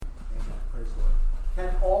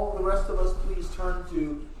rest of us please turn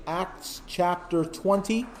to Acts chapter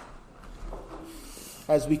 20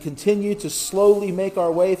 as we continue to slowly make our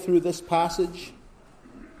way through this passage.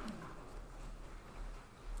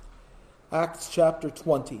 Acts chapter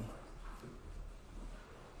 20.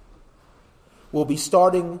 We'll be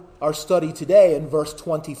starting our study today in verse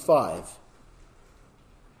 25.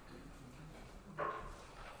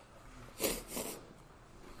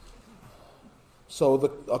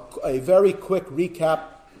 So a very quick recap.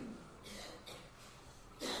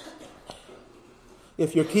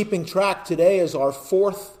 If you're keeping track, today is our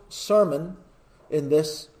fourth sermon in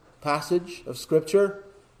this passage of Scripture,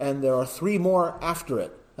 and there are three more after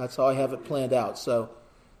it. That's how I have it planned out. So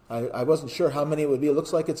I wasn't sure how many it would be. It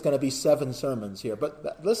looks like it's going to be 7 sermons here.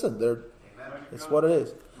 But listen, it's what it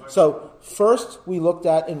is. So first we looked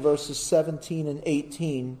at in verses 17 and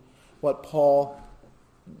 18 what Paul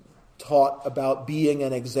taught about being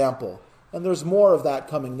an example. And there's more of that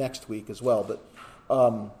coming next week as well. But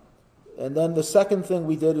and then the second thing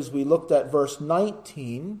we did is we looked at verse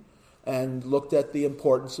 19 and looked at the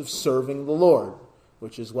importance of serving the Lord,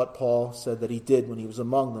 which is what Paul said that he did when he was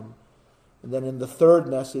among them. And then in the third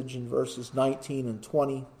message, in verses 19 and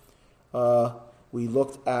 20, we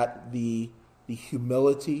looked at the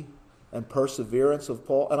humility and perseverance of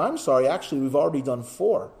Paul. And I'm sorry, actually, we've already done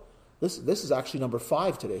 4. This is actually number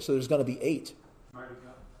 5 today, so there's going to be 8.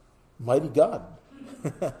 Mighty God.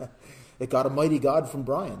 It got a mighty God from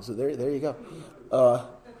Brian, so there you go.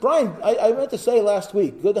 Brian, I meant to say last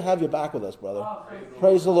week, good to have you back with us, brother.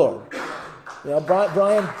 Praise the Lord. You know,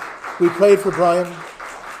 Brian, we prayed for Brian.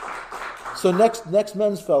 So next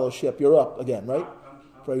men's fellowship, you're up again, right?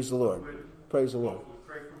 Praise the Lord. Praise the Lord.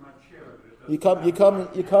 You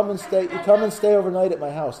come and stay overnight at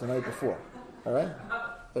my house the night before. All right?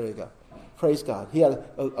 There you go. Praise God. He had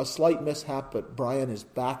a slight mishap, but Brian is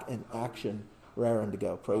back in action, raring to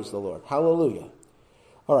go. Praise the Lord. Hallelujah.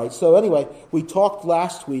 All right, so anyway, we talked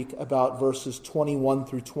last week about verses 21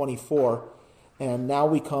 through 24, and now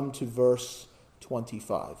we come to verse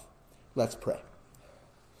 25. Let's pray.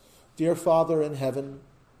 Dear Father in heaven,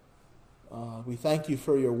 we thank you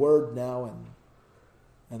for your word now,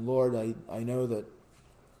 and Lord, I know that,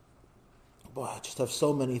 boy, I just have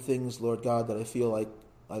so many things, Lord God, that I feel like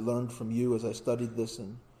I learned from you as I studied this,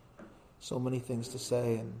 and so many things to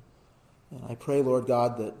say, and I pray, Lord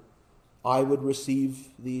God, that I would receive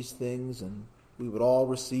these things, and we would all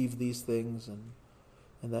receive these things, and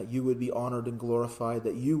that you would be honored and glorified,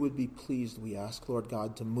 that you would be pleased, we ask, Lord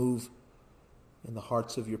God, to move in the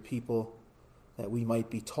hearts of your people, that we might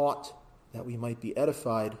be taught, that we might be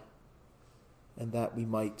edified, and that we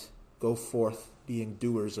might go forth being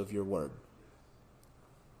doers of your word.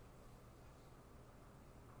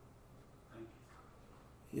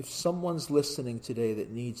 If someone's listening today that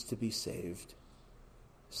needs to be saved,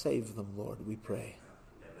 save them, Lord, we pray,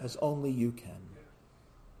 as only you can.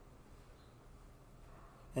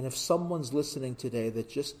 And if someone's listening today that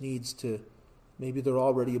just needs to, maybe they're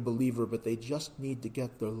already a believer, but they just need to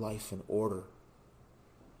get their life in order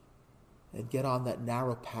and get on that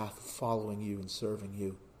narrow path of following you and serving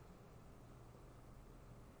you,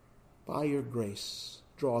 by your grace,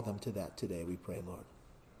 draw them to that today, we pray, Lord.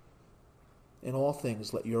 In all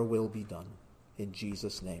things, let your will be done. In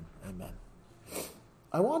Jesus' name, amen.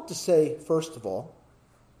 I want to say, first of all,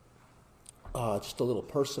 just a little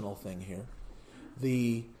personal thing here.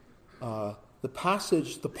 The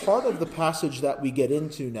passage, the part of the passage that we get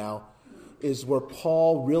into now is where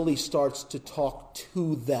Paul really starts to talk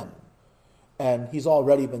to them. And he's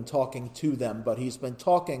already been talking to them, but he's been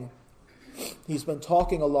talking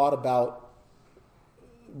a lot about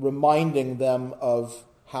reminding them of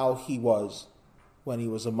how he was when he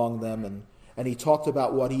was among them, and he talked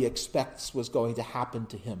about what he expects was going to happen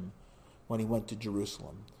to him when he went to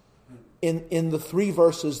Jerusalem. In the 3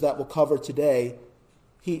 verses that we'll cover today,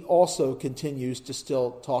 he also continues to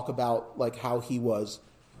still talk about like how he was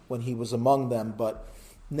when he was among them, but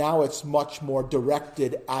now it's much more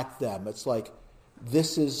directed at them. It's like,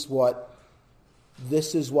 this is what's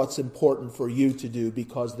important for you to do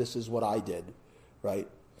because this is what I did, right?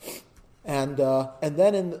 And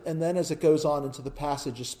then as it goes on into the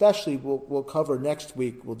passage, especially we'll cover next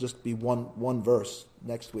week, will just be one verse.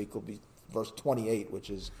 Next week will be verse 28,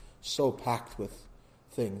 which is so packed with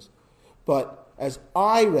things. But as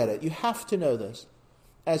I read it, you have to know this.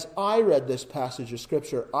 As I read this passage of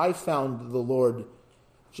Scripture, I found the Lord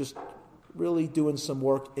just really doing some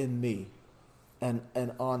work in me and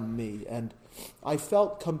on me. And I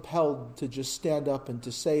felt compelled to just stand up and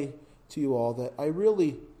to say to you all that I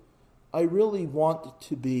really want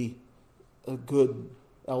to be a good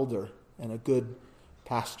elder and a good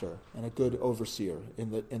pastor and a good overseer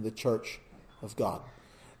in the church of God.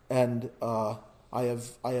 And I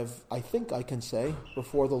think I can say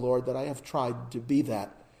before the Lord that I have tried to be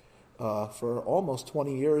that for almost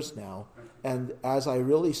 20 years now. And as I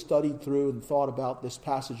really studied through and thought about this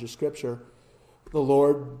passage of Scripture, the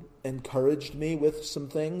Lord encouraged me with some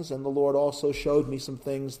things, and the Lord also showed me some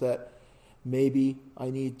things that maybe I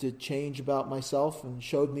need to change about myself, and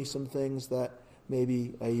showed me some things that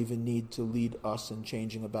maybe I even need to lead us in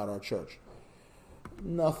changing about our church.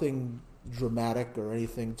 Nothing dramatic or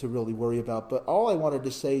anything to really worry about, but all I wanted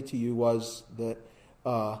to say to you was that,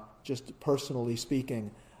 just personally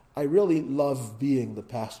speaking, I really love being the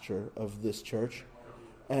pastor of this church,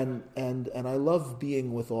 and I love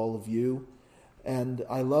being with all of you, and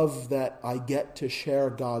I love that I get to share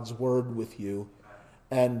God's word with you,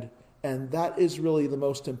 and that is really the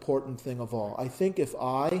most important thing of all. I think if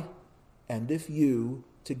I and if you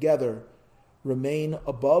together remain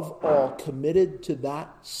above all committed to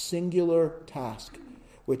that singular task,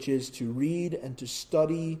 which is to read and to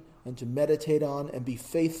study and to meditate on and be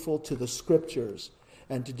faithful to the Scriptures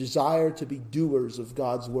and to desire to be doers of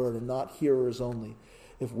God's word and not hearers only.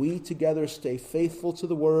 If we together stay faithful to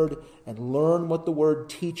the word and learn what the word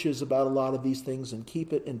teaches about a lot of these things and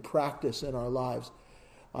keep it in practice in our lives,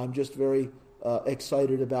 I'm just very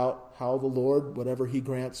excited about how the Lord, whatever he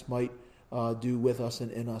grants, might do with us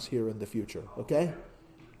and in us here in the future. Okay?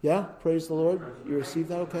 Yeah? Praise the Lord. You receive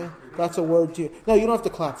that? Okay? That's a word to you. No, you don't have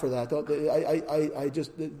to clap for that. I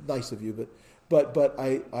just, nice of you, but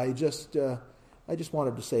I just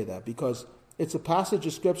wanted to say that because it's a passage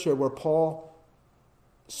of Scripture where Paul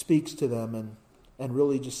speaks to them and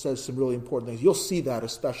really just says some really important things. You'll see that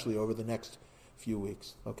especially over the next few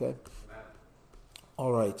weeks. Okay?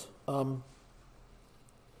 All right. Let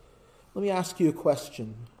me ask you a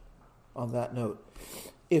question on that note.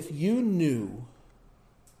 If you knew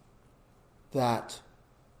that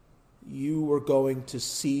you were going to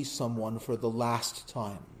see someone for the last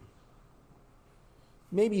time,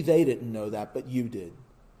 maybe they didn't know that, but you did.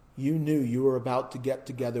 You knew you were about to get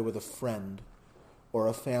together with a friend or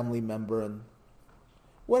a family member, and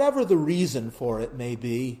whatever the reason for it may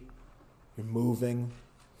be, you're moving,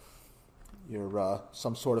 you're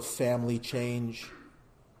some sort of family change,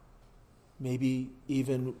 maybe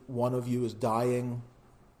even one of you is dying.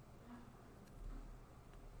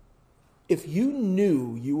 If you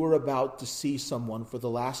knew you were about to see someone for the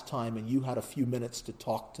last time and you had a few minutes to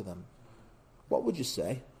talk to them, what would you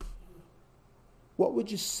say? What would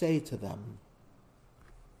you say to them?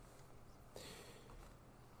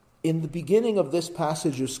 In the beginning of this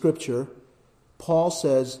passage of Scripture, Paul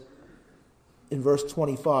says in verse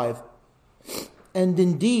 25, "And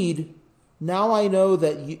indeed, now I know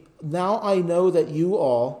that you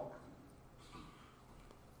all,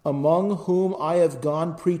 among whom I have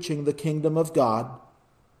gone preaching the kingdom of God,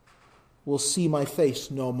 will see my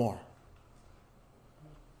face no more."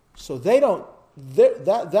 So that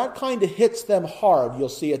kind of hits them hard, you'll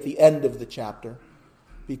see at the end of the chapter,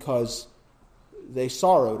 because they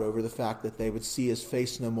sorrowed over the fact that they would see his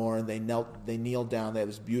face no more, and they kneeled down, they had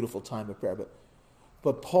this beautiful time of prayer.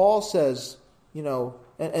 But Paul says,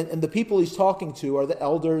 and the people he's talking to are the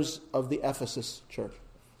elders of the Ephesus church,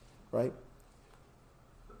 right?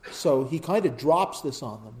 So he kind of drops this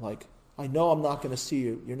on them, like, I know I'm not going to see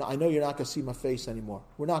you. I know you're not going to see my face anymore.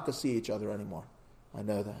 We're not going to see each other anymore. I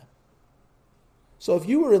know that. So if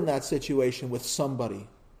you were in that situation with somebody,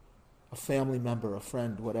 a family member, a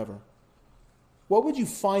friend, whatever, what would you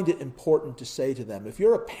find it important to say to them? If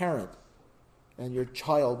you're a parent and your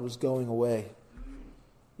child was going away,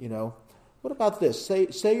 what about this? Say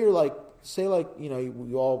you're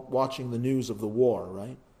you all watching the news of the war,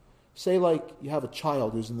 right? Say like you have a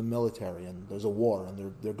child who's in the military and there's a war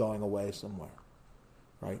and they're going away somewhere,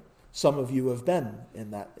 right? Some of you have been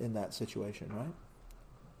in that situation, right?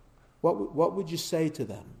 What would you say to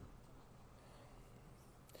them?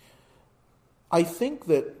 I think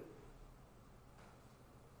that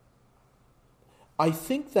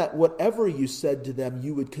whatever you said to them,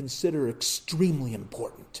 you would consider extremely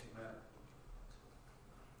important.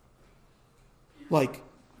 Like,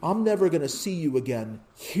 I'm never going to see you again.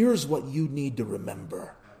 Here's what you need to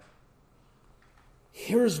remember.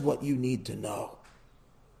 Here's what you need to know.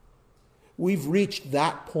 We've reached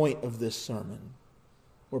that point of this sermon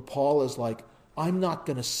where Paul is like, I'm not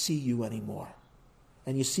going to see you anymore.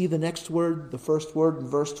 And you see the next word, the first word in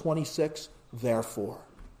verse 26, therefore.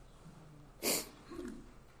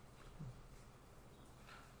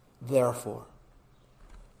 Therefore.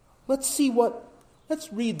 Let's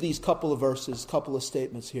read these couple of verses, couple of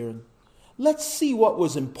statements here, and let's see what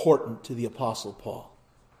was important to the Apostle Paul.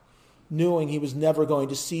 knowing he was never going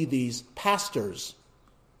to see these pastors.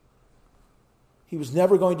 He was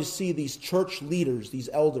never going to see these church leaders, these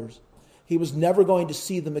elders. He was never going to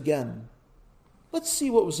see them again. Let's see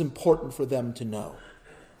what was important for them to know.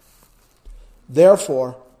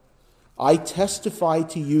 Therefore, I testify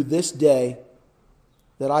to you this day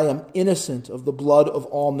that I am innocent of the blood of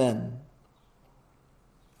all men.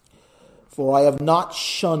 For I have not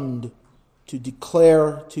shunned to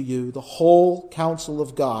declare to you the whole counsel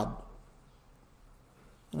of God.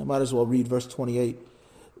 And I might as well read verse 28.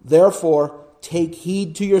 Therefore, take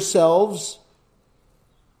heed to yourselves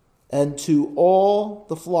and to all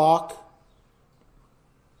the flock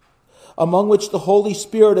among which the Holy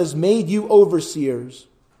Spirit has made you overseers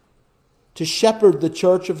to shepherd the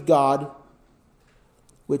church of God,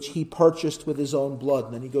 which he purchased with his own blood.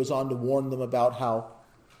 And then he goes on to warn them about how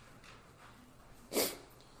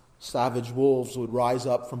savage wolves would rise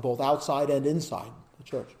up from both outside and inside the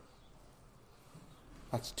church.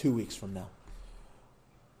 That's 2 weeks from now.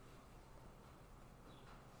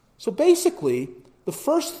 So basically, the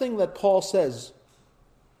first thing that Paul says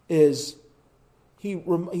is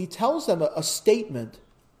he tells them a statement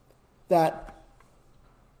that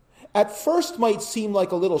at first might seem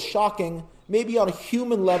like a little shocking, maybe on a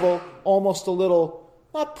human level, almost a little,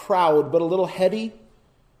 not proud, but a little heady.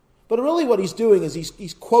 But really what he's doing is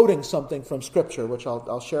he's quoting something from Scripture, which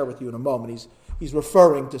I'll share with you in a moment. He's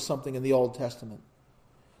referring to something in the Old Testament.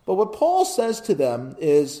 But what Paul says to them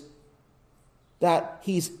is that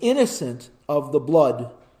he's innocent of the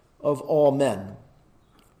blood of all men.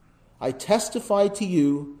 I testify to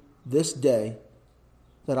you this day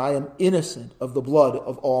that I am innocent of the blood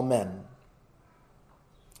of all men.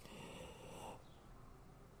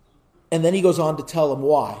 And then he goes on to tell them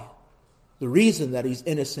why. The reason that he's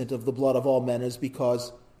innocent of the blood of all men is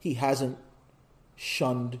because he hasn't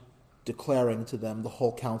shunned declaring to them the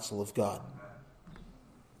whole counsel of God.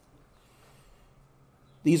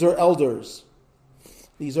 These are elders.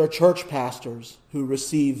 These are church pastors who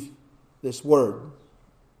receive this word.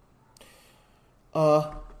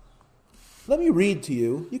 Let me read to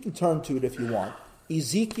you. You can turn to it if you want.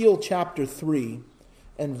 Ezekiel chapter 3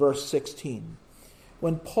 and verse 16.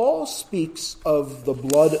 When Paul speaks of the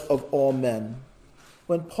blood of all men,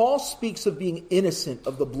 when Paul speaks of being innocent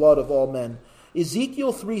of the blood of all men,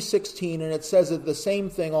 Ezekiel 3:16, and it says the same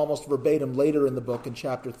thing almost verbatim later in the book in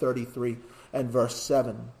chapter 33 and verse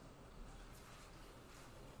 7.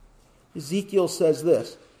 Ezekiel says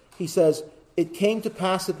this. He says, it came to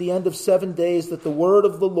pass at the end of 7 days that the word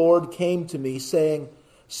of the Lord came to me, saying,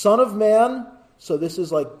 Son of man, so this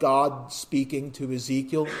is like God speaking to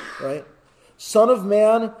Ezekiel, right? Son of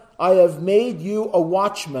man, I have made you a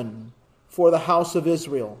watchman for the house of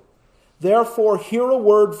Israel. Therefore hear a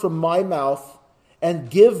word from my mouth,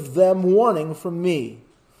 and give them warning from me.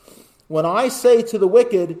 When I say to the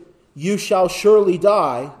wicked, you shall surely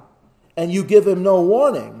die, and you give him no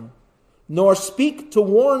warning, nor speak to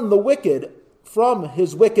warn the wicked from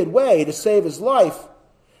his wicked way to save his life,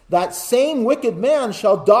 that same wicked man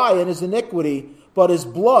shall die in his iniquity, but his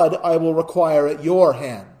blood I will require at your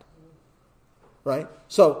hand. Right?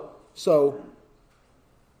 So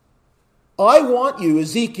I want you,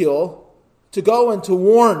 Ezekiel, to go and to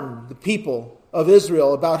warn the people of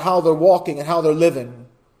Israel about how they're walking and how they're living,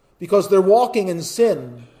 because they're walking in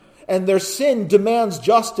sin, and their sin demands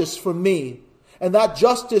justice from me, and that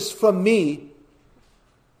justice from me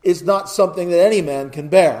is not something that any man can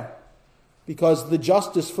bear, because the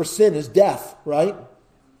justice for sin is death, right?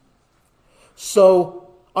 So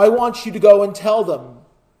I want you to go and tell them.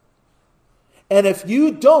 And if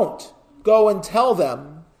you don't go and tell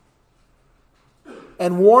them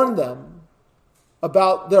and warn them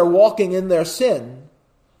about their walking in their sin,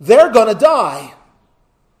 they're going to die.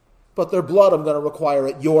 But their blood I'm going to require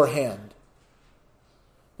at your hand.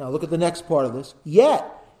 Now look at the next part of this. Yet,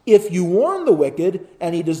 if you warn the wicked,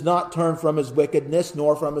 and he does not turn from his wickedness,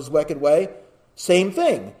 nor from his wicked way, same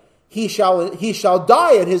thing. He shall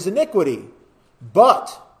die at his iniquity.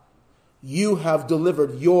 But you have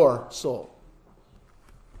delivered your soul.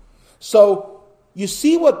 So, you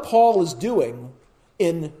see what Paul is doing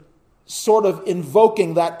in sort of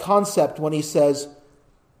invoking that concept when he says,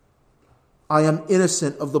 I am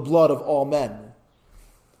innocent of the blood of all men.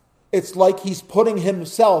 It's like he's putting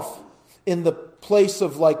himself in the place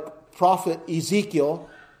of like prophet Ezekiel.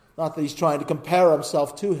 Not that he's trying to compare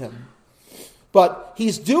himself to him. But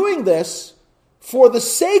he's doing this for the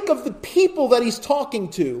sake of the people that he's talking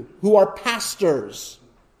to, who are pastors.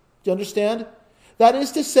 Do you understand? That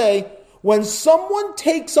is to say, when someone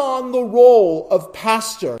takes on the role of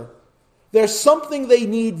pastor, there's something they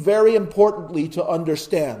need very importantly to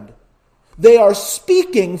understand. They are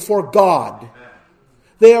speaking for God.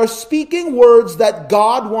 They are speaking words that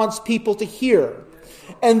God wants people to hear.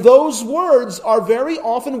 And those words are very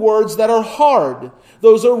often words that are hard.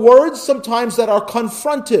 Those are words sometimes that are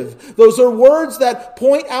confrontive. Those are words that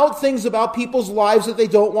point out things about people's lives that they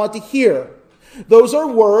don't want to hear. Those are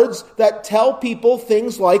words that tell people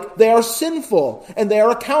things like they are sinful and they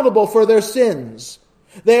are accountable for their sins.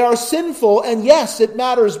 They are sinful, and yes, it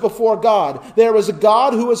matters before God. There is a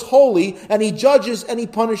God who is holy, and He judges and He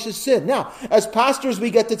punishes sin. Now, as pastors, we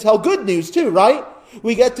get to tell good news too, right?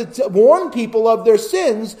 We get to warn people of their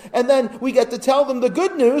sins, and then we get to tell them the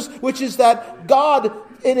good news, which is that God,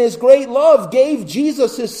 in His great love, gave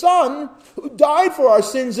Jesus His Son, who died for our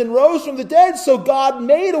sins and rose from the dead, so God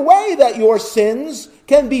made a way that your sins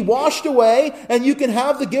can be washed away, and you can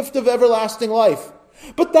have the gift of everlasting life.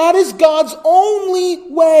 But that is God's only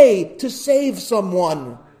way to save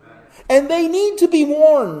someone. And they need to be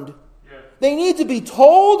warned. They need to be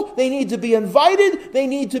told, they need to be invited, they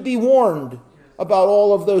need to be warned about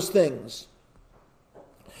all of those things.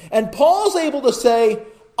 And Paul's able to say,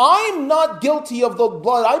 I'm not guilty of the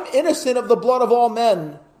blood, I'm innocent of the blood of all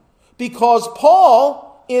men. Because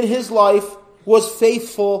Paul, in his life, was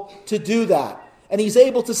faithful to do that. And he's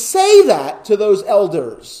able to say that to those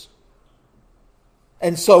elders.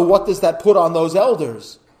 And so what does that put on those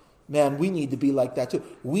elders? Man, we need to be like that too.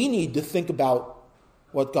 We need to think about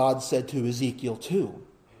what God said to Ezekiel too.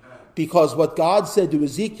 Because what God said to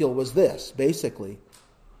Ezekiel was this, basically.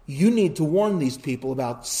 You need to warn these people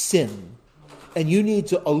about sin. And you need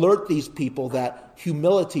to alert these people that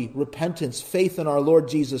humility, repentance, faith in our Lord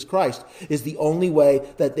Jesus Christ is the only way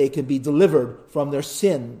that they can be delivered from their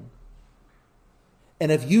sin.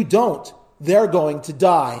 And if you don't, they're going to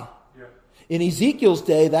die. In Ezekiel's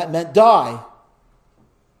day, that meant die.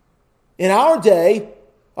 In our day,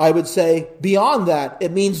 I would say, beyond that,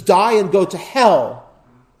 it means die and go to hell.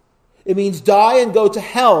 It means die and go to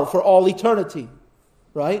hell for all eternity.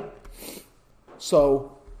 Right?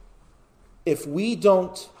 So, if we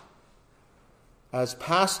don't, as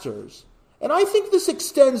pastors, and I think this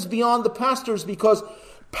extends beyond the pastors because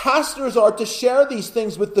pastors are to share these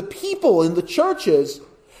things with the people in the churches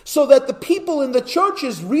so that the people in the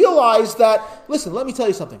churches realize that, listen, let me tell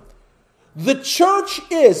you something. The church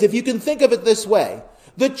is, if you can think of it this way,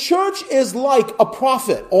 the church is like a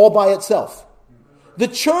prophet all by itself. The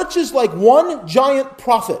church is like one giant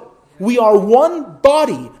prophet. We are one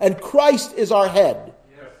body, and Christ is our head.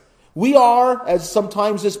 We are, as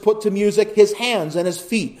sometimes is put to music, His hands and His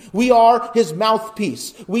feet. We are His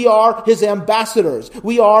mouthpiece. We are His ambassadors.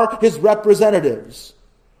 We are His representatives.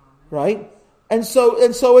 Right? And so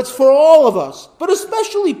it's for all of us. But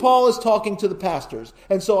especially Paul is talking to the pastors.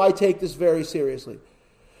 And so I take this very seriously.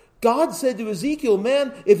 God said to Ezekiel,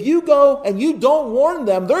 man, if you go and you don't warn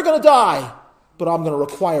them, they're going to die. But I'm going to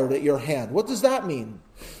require it at your hand. What does that mean?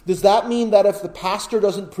 Does that mean that if the pastor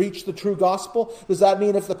doesn't preach the true gospel? Does that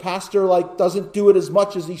mean if the pastor doesn't do it as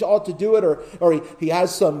much as he ought to do it, or he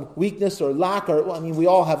has some weakness or lack, we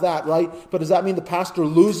all have that, right? But does that mean the pastor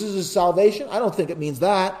loses his salvation? I don't think it means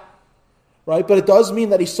that, right? But it does mean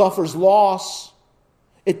that he suffers loss.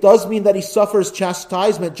 It does mean that he suffers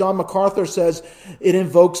chastisement. John MacArthur says it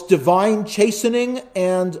invokes divine chastening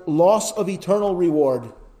and loss of eternal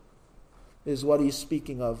reward, is what he's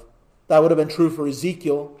speaking of. That would have been true for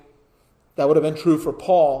Ezekiel. That would have been true for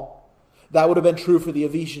Paul. That would have been true for the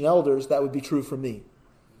Ephesian elders. That would be true for me.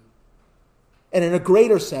 And in a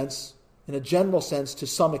greater sense, in a general sense, to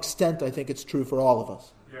some extent, I think it's true for all of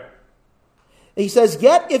us. Yeah. He says,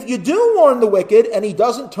 yet if you do warn the wicked and he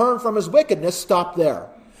doesn't turn from his wickedness, stop there.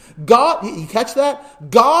 God, you catch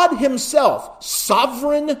that? God Himself,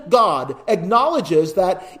 sovereign God, acknowledges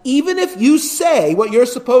that even if you say what you're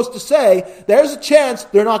supposed to say, there's a chance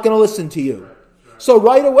they're not going to listen to you. So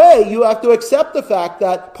right away, you have to accept the fact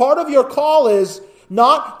that part of your call is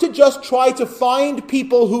not to just try to find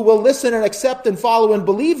people who will listen and accept and follow and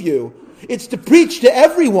believe you. It's to preach to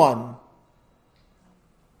everyone.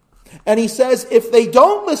 And he says, if they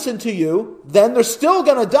don't listen to you, then they're still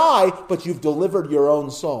going to die, but you've delivered your own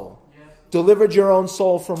soul. Yes. Delivered your own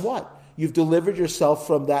soul from what? You've delivered yourself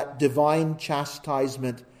from that divine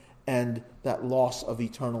chastisement and that loss of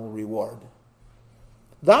eternal reward.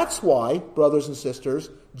 That's why, brothers and sisters,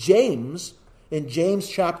 James, in James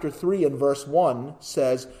chapter 3 and verse 1,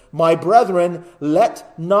 says, my brethren,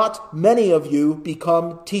 let not many of you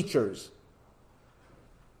become teachers.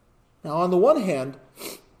 Now, on the one hand,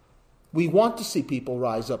 we want to see people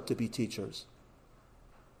rise up to be teachers.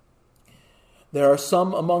 There are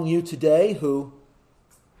some among you today who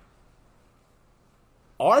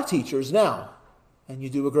are teachers now, and you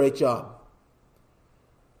do a great job.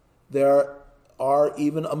 There are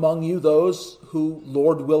even among you those who,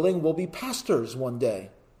 Lord willing, will be pastors one day.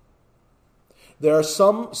 There are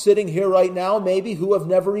some sitting here right now, maybe, who have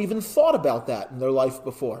never even thought about that in their life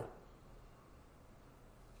before.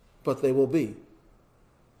 But they will be.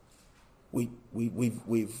 We've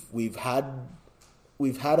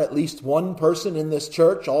had at least one person in this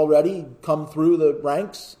church already come through the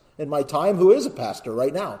ranks in my time who is a pastor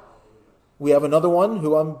right now. We have another one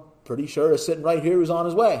who I'm pretty sure is sitting right here who's on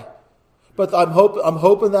his way. But I'm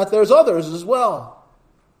hoping that there's others as well.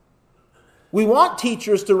 We want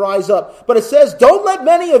teachers to rise up. But it says, don't let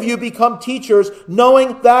many of you become teachers,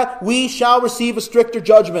 knowing that we shall receive a stricter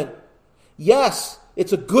judgment. Yes,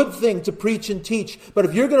 it's a good thing to preach and teach. But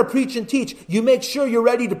if you're going to preach and teach, you make sure you're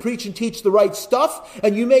ready to preach and teach the right stuff,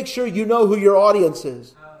 and you make sure you know who your audience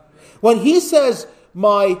is. When he says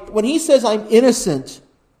I'm innocent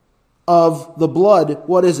of the blood,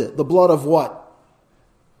 what is it? The blood of what?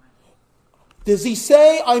 Does he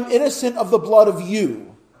say I'm innocent of the blood of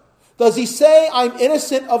you? Does he say I'm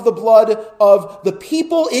innocent of the blood of the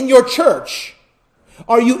people in your church?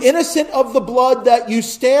 Are you innocent of the blood that you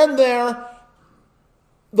stand there,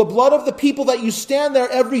 the blood of the people that you stand there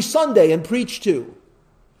every Sunday and preach to?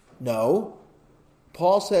 No.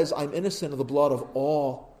 Paul says I'm innocent of the blood of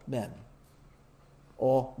all men.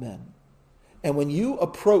 All men. And when you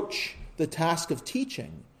approach the task of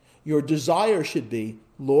teaching, your desire should be,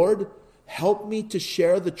 Lord, help me to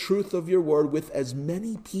share the truth of your word with as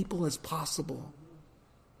many people as possible.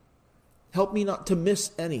 Help me not to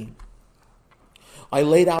miss any. I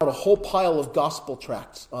laid out a whole pile of gospel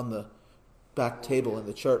tracts on the back table in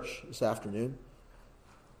the church this afternoon.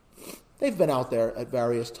 They've been out there at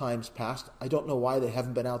various times past. I don't know why they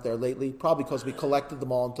haven't been out there lately. Probably because we collected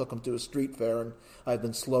them all and took them to a street fair, and I've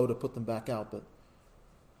been slow to put them back out. But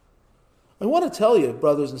I want to tell you,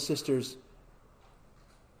 brothers and sisters,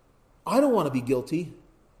 I don't want to be guilty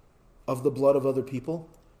of the blood of other people.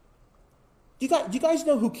 Do you guys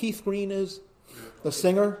know who Keith Green is? The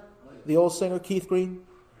singer? The old singer, Keith Green?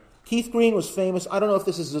 Keith Green was famous. I don't know if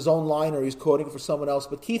this is his own line or he's quoting it for someone else,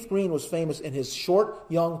 but Keith Green was famous in his short,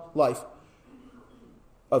 young life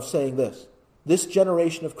of saying this: this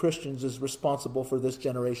generation of Christians is responsible for this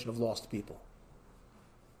generation of lost people.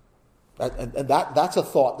 That's a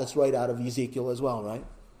thought that's right out of Ezekiel as well, right?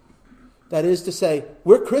 That is to say,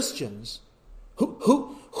 we're Christians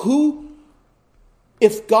who,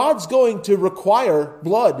 if God's going to require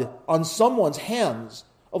blood on someone's hands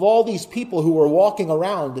of all these people who are walking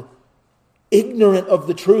around ignorant of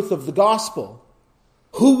the truth of the gospel,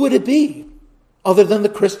 who would it be other than the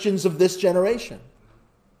Christians of this generation?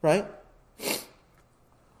 Right?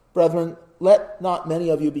 Brethren, let not many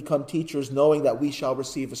of you become teachers, knowing that we shall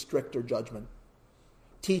receive a stricter judgment.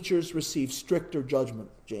 Teachers receive stricter judgment,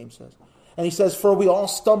 James says. And he says, for we all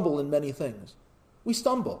stumble in many things. We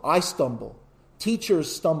stumble. I stumble. Teachers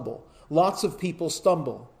stumble. Lots of people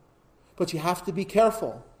stumble. But you have to be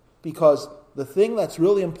careful, because the thing that's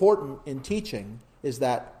really important in teaching is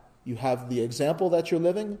that you have the example that you're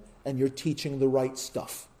living and you're teaching the right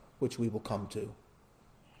stuff, which we will come to. Amen.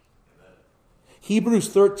 Hebrews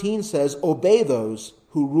 13 says, obey those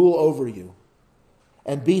who rule over you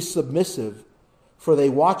and be submissive, for they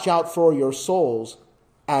watch out for your souls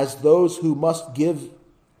as those who must give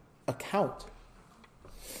account.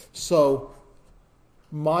 So,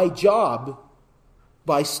 my job,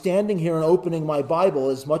 by standing here and opening my Bible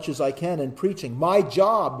as much as I can and preaching, my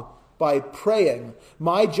job by praying,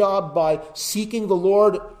 my job by seeking the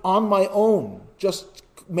Lord on my own, just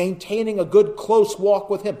maintaining a good close walk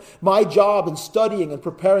with Him, my job in studying and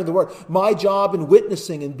preparing the Word, my job in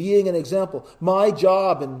witnessing and being an example, my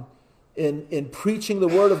job in preaching the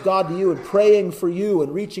Word of God to you and praying for you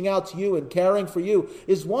and reaching out to you and caring for you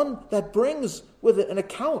is one that brings with it an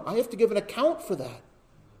account. I have to give an account for that.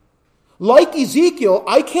 Like Ezekiel,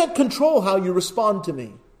 I can't control how you respond to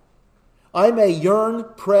me. I may yearn,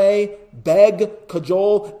 pray, beg,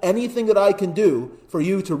 cajole, anything that I can do for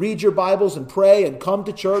you to read your Bibles and pray and come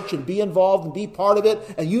to church and be involved and be part of it.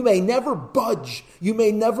 And you may never budge. You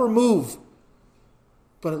may never move.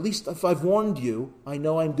 But at least if I've warned you, I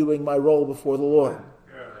know I'm doing my role before the Lord.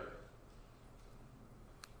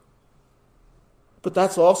 But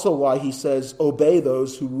that's also why he says, obey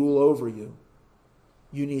those who rule over you.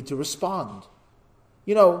 You need to respond.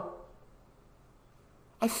 You know,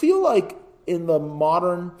 I feel like in the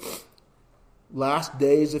modern, last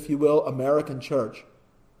days, if you will, American church,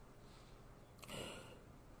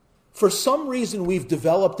 for some reason we've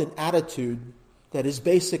developed an attitude that is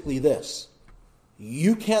basically this: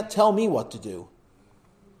 you can't tell me what to do.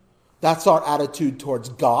 That's our attitude towards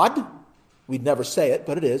God. We'd never say it,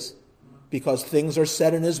 but it is. because things are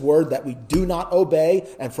said in his word that we do not obey,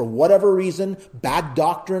 and for whatever reason, bad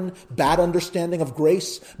doctrine, bad understanding of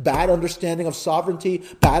grace, bad understanding of sovereignty,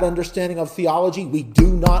 bad understanding of theology, we do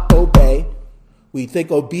not obey. We think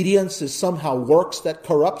obedience is somehow works that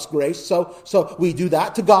corrupts grace. So we do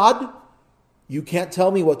that to God. You can't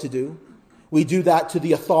tell me what to do. We do that to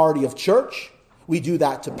the authority of church. We do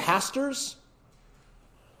that to pastors.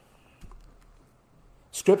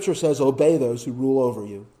 Scripture says, obey those who rule over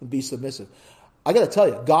you and be submissive. I got to tell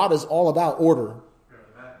you, God is all about order.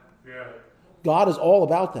 God is all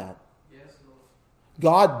about that.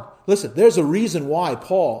 God, listen, there's a reason why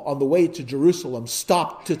Paul, on the way to Jerusalem,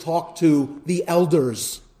 stopped to talk to the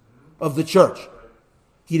elders of the church.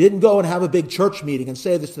 He didn't go and have a big church meeting and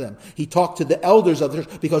say this to them. He talked to the elders of the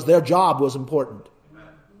church because their job was important.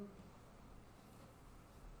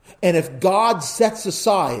 And if God sets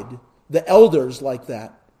aside the elders like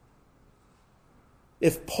that,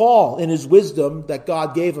 if Paul, in his wisdom that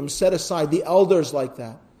God gave him, set aside the elders like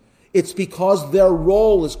that, it's because their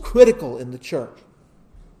role is critical in the church.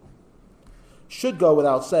 Should go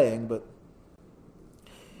without saying, but,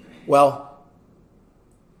 well,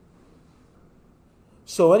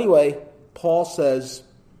 so anyway, Paul says,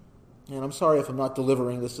 and I'm sorry if I'm not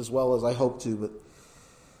delivering this as well as I hope to, but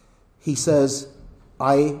he says,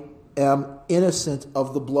 I am innocent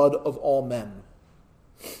of the blood of all men.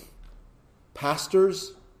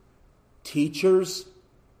 Pastors, teachers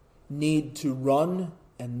need to run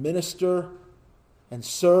and minister and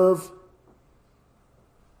serve,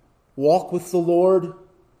 walk with the Lord,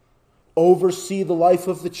 oversee the life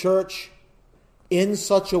of the church in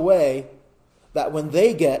such a way that when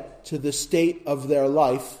they get to the state of their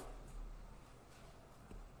life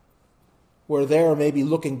where they're maybe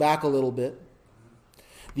looking back a little bit,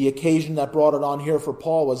 the occasion that brought it on here for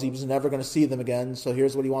Paul was he was never going to see them again, so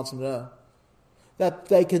here's what he wants them to know. That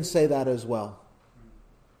they can say that as well.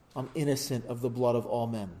 I'm innocent of the blood of all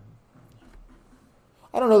men.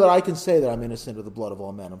 I don't know that I can say that I'm innocent of the blood of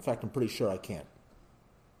all men. In fact, I'm pretty sure I can't.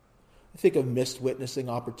 I think of missed witnessing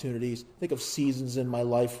opportunities. I think of seasons in my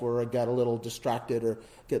life where I got a little distracted or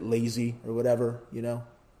get lazy or whatever, you know.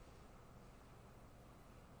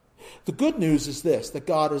 The good news is this, that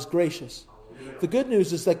God is gracious. The good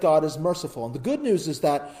news is that God is merciful. And the good news is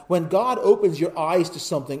that when God opens your eyes to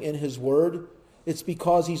something in His Word, it's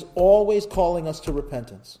because He's always calling us to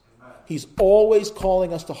repentance. He's always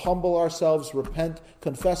calling us to humble ourselves, repent,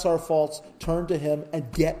 confess our faults, turn to Him,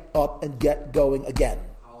 and get up and get going again.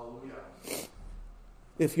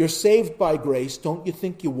 If you're saved by grace, don't you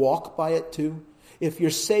think you walk by it too? If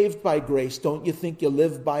you're saved by grace, don't you think you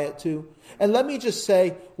live by it too? And let me just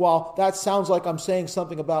say, while that sounds like I'm saying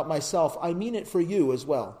something about myself, I mean it for you as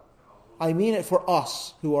well. I mean it for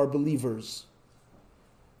us who are believers.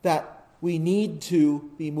 That we need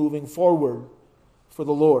to be moving forward for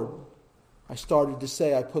the Lord. I started to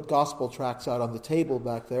say I put gospel tracts out on the table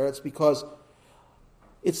back there. It's because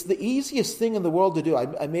it's the easiest thing in the world to do.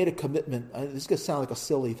 I made a commitment. This is going to sound like a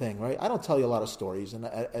silly thing, right? I don't tell you a lot of stories, and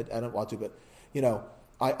I don't want to, but, you know,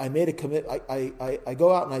 I made a commitment. I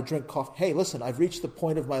go out and I drink coffee. Hey, listen, I've reached the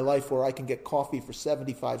point of my life where I can get coffee for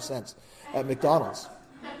 75 cents at McDonald's.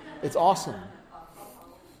 It's awesome.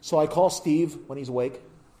 So I call Steve when he's awake,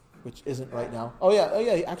 which isn't right now. Oh yeah,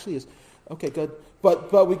 he actually is. Okay, good.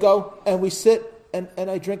 But we go and we sit and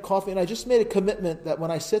I drink coffee, and I just made a commitment that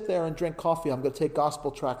when I sit there and drink coffee, I'm going to take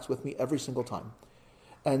gospel tracts with me every single time.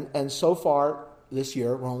 And so far this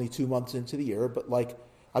year, we're only 2 months into the year, but like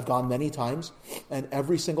I've gone many times, and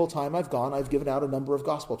every single time I've gone, I've given out a number of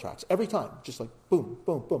gospel tracts. Every time, just like boom,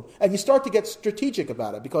 boom, boom. And you start to get strategic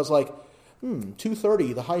about it because like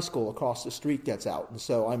 2:30, the high school across the street gets out, and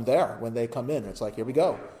so I'm there when they come in. It's like, here we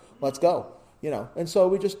go, let's go. You know, and so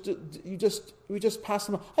we just pass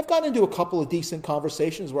them. I've gotten into a couple of decent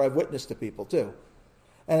conversations where I've witnessed to people too,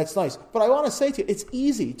 and it's nice. But I want to say to you, it's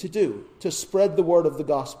easy to do, to spread the word of the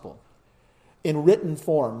gospel in written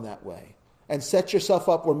form that way, and set yourself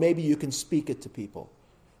up where maybe you can speak it to people.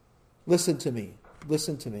 Listen to me.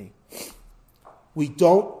 We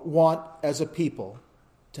don't want, as a people,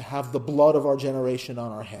 to have the blood of our generation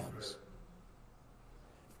on our hands.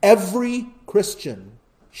 Every Christian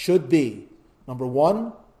should be, number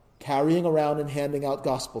one, carrying around and handing out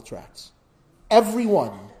gospel tracts.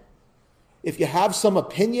 Everyone. If you have some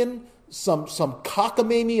opinion, some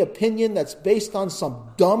cockamamie opinion that's based on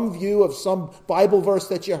some dumb view of some Bible verse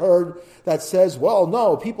that you heard that says, well,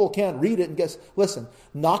 no, people can't read it and guess. Listen,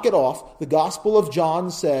 knock it off. The Gospel of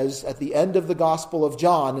John says, at the end of the Gospel of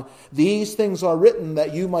John, these things are written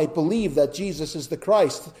that you might believe that Jesus is the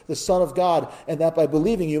Christ, the Son of God, and that by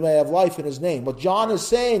believing you may have life in his name. What John is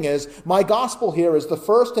saying is, my gospel here is the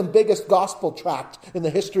first and biggest gospel tract in the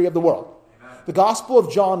history of the world. The Gospel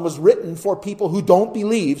of John was written for people who don't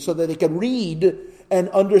believe so that they can read and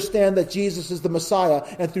understand that Jesus is the Messiah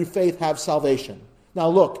and through faith have salvation. Now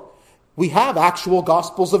look, we have actual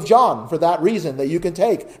Gospels of John for that reason that you can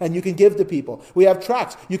take and you can give to people. We have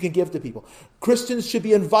tracts you can give to people. Christians should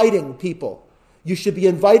be inviting people. You should be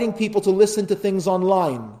inviting people to listen to things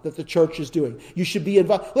online that the church is doing. You should be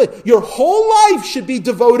inviting. Your whole life should be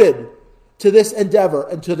devoted to this endeavor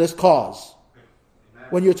and to this cause.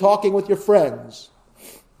 When you're talking with your friends,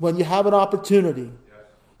 when you have an opportunity,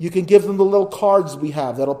 you can give them the little cards we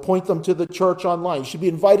have that'll point them to the church online. You should be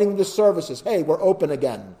inviting them to services. Hey, we're open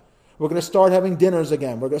again. We're going to start having dinners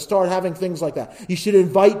again. We're going to start having things like that. You should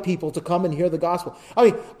invite people to come and hear the gospel. I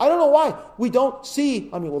mean, I don't know why we don't see,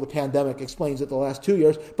 the pandemic explains it the last 2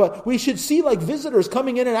 years, but we should see like visitors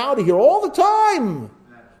coming in and out of here all the time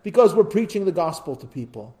because we're preaching the gospel to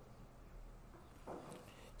people.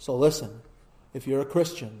 So listen. If you're a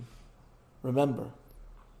Christian, remember,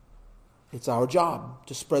 it's our job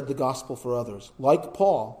to spread the gospel for others. Like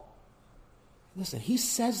Paul, listen, he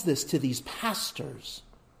says this to these pastors.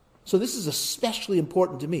 So this is especially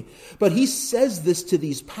important to me. But he says this to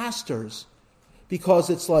these pastors because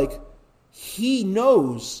it's like he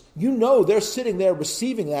knows, they're sitting there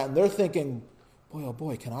receiving that and they're thinking, boy, oh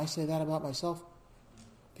boy, can I say that about myself?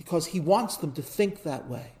 Because he wants them to think that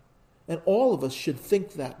way. And all of us should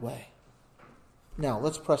think that way. Now,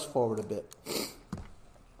 let's press forward a bit.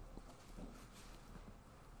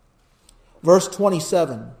 Verse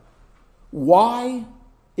 27. Why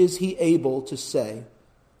is he able to say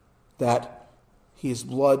that his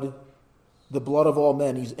blood, the blood of all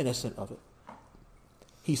men, he's innocent of it?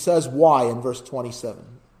 He says why in verse 27.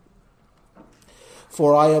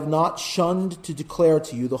 For I have not shunned to declare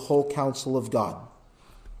to you the whole counsel of God.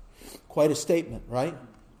 Quite a statement, right?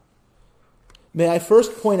 May I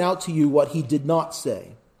first point out to you what he did not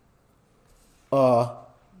say.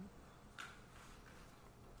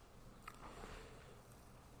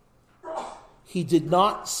 He did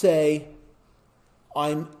not say,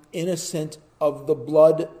 I'm innocent of the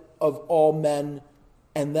blood of all men,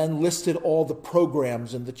 and then listed all the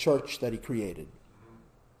programs in the church that he created.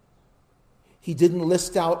 He didn't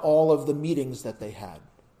list out all of the meetings that they had.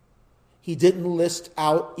 He didn't list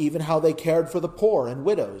out even how they cared for the poor and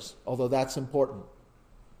widows, although that's important.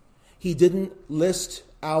 He didn't list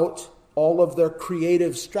out all of their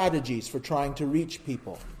creative strategies for trying to reach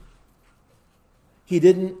people. He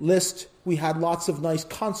didn't list, we had lots of nice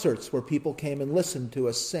concerts where people came and listened to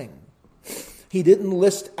us sing. He didn't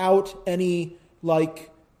list out any,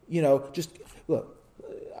 just, look,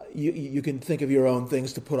 you can think of your own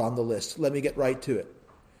things to put on the list. Let me get right to it.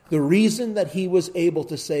 The reason that he was able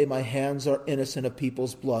to say, my hands are innocent of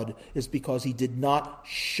people's blood, is because he did not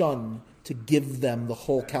shun to give them the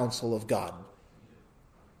whole counsel of God.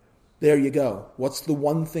 There you go. What's the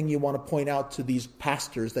one thing you want to point out to these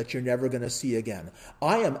pastors that you're never going to see again?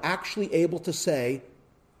 I am actually able to say,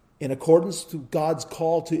 in accordance to God's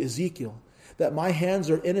call to Ezekiel, that my hands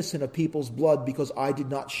are innocent of people's blood because I did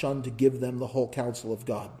not shun to give them the whole counsel of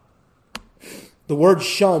God. The word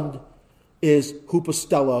shunned is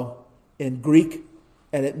hupostello in Greek,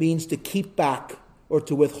 and it means to keep back or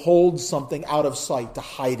to withhold something out of sight, to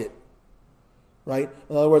hide it. Right?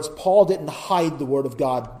 In other words, Paul didn't hide the word of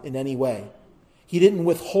God in any way. He didn't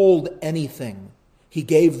withhold anything. He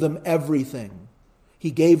gave them everything. He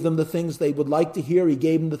gave them the things they would like to hear. He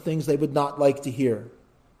gave them the things they would not like to hear.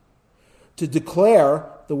 To declare,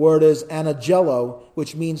 the word is anagelo,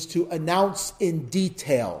 which means to announce in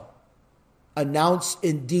detail. Announce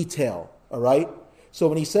in detail. All right? So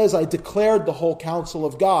when he says, I declared the whole counsel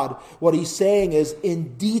of God, what he's saying is,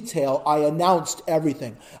 in detail, I announced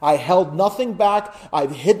everything. I held nothing back.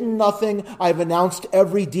 I've hidden nothing. I've announced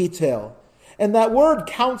every detail. And that word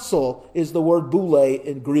counsel is the word boule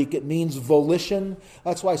in Greek. It means volition.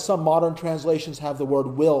 That's why some modern translations have the word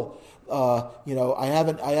will. I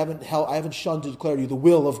haven't shunned to declare to you the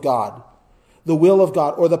will of God. The will of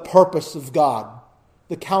God, or the purpose of God.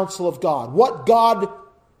 The counsel of God. What God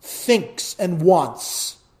thinks and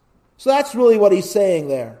wants. So that's really what he's saying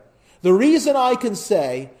there. The reason I can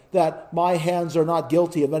say that my hands are not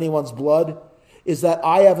guilty of anyone's blood is that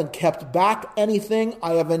I haven't kept back anything.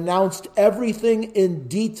 I have announced everything in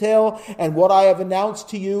detail, and what I have announced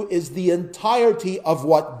to you is the entirety of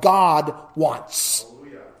what God wants.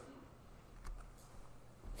 Hallelujah.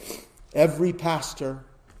 Every pastor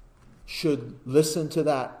should listen to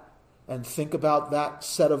that and think about that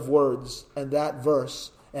set of words and that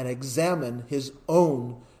verse and examine his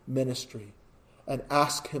own ministry and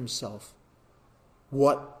ask himself,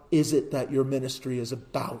 what is it that your ministry is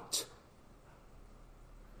about?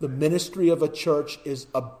 The ministry of a church is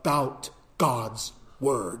about God's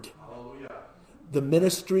word. Hallelujah. The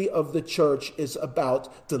ministry of the church is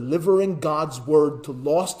about delivering God's word to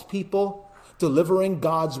lost people, delivering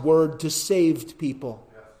God's word to saved people,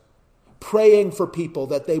 praying for people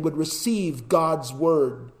that they would receive God's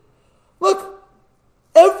word. Look,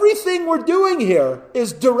 everything we're doing here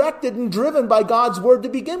is directed and driven by God's word to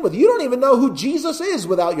begin with. You don't even know who Jesus is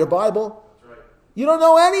without your Bible. That's right. You don't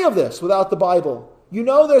know any of this without the Bible. You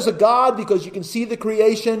know there's a God because you can see the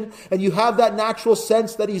creation and you have that natural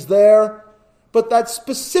sense that he's there. But that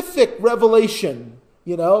specific revelation,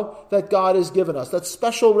 that God has given us, that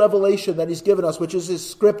special revelation that he's given us, which is his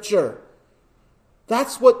scripture,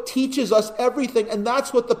 that's what teaches us everything, and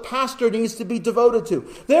that's what the pastor needs to be devoted to.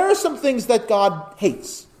 There are some things that God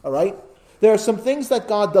hates, all right? There are some things that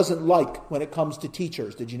God doesn't like when it comes to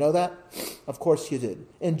teachers. Did you know that? Of course you did.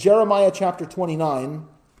 In Jeremiah chapter 29,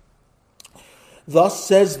 thus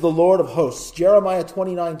says the Lord of hosts, Jeremiah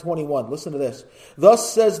 29:21. Listen to this.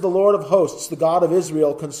 Thus says the Lord of hosts, the God of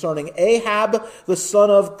Israel, concerning Ahab the son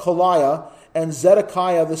of Koliah and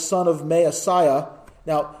Zedekiah the son of Maaseiah.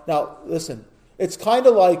 Now listen. It's kind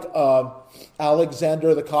of like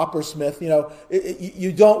Alexander the coppersmith.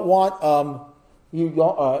 You don't want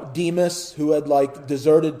Demas, who had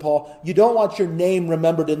deserted Paul. You don't want your name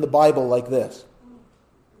remembered in the Bible like this.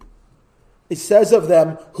 It says of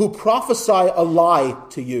them, who prophesy a lie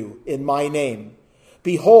to you in my name.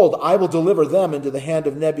 Behold, I will deliver them into the hand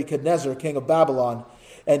of Nebuchadnezzar, king of Babylon,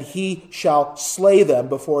 and he shall slay them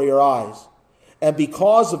before your eyes. And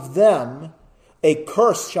because of them, a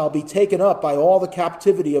curse shall be taken up by all the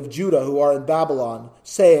captivity of Judah who are in Babylon,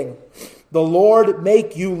 saying, the Lord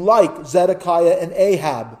make you like Zedekiah and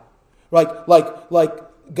Ahab.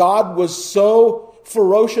 Like God was so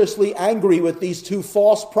ferociously angry with these two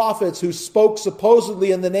false prophets who spoke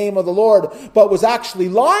supposedly in the name of the Lord, but was actually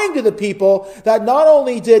lying to the people, that not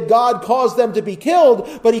only did God cause them to be killed,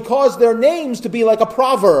 but he caused their names to be like a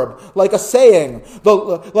proverb, like a saying.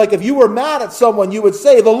 Like if you were mad at someone, you would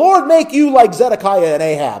say, the Lord make you like Zedekiah and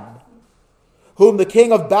Ahab, whom the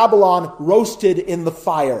king of Babylon roasted in the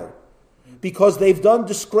fire. Because they've done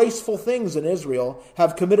disgraceful things in Israel,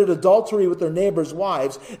 have committed adultery with their neighbors'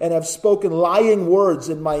 wives, and have spoken lying words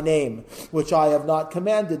in my name, which I have not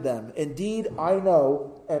commanded them. Indeed, I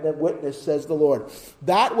know, and am witness, says the Lord.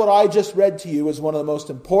 That what I just read to you is one of the most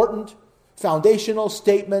important foundational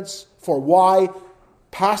statements for why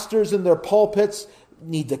pastors in their pulpits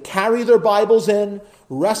need to carry their Bibles in,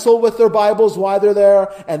 wrestle with their Bibles while they're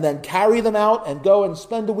there, and then carry them out and go and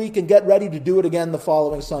spend a week and get ready to do it again the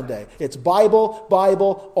following Sunday. It's Bible,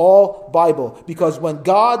 Bible, all Bible. Because when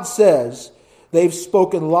God says they've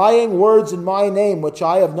spoken lying words in my name, which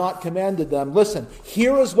I have not commanded them, listen,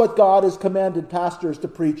 here is what God has commanded pastors to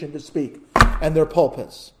preach and to speak, and their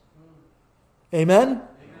pulpits. Amen?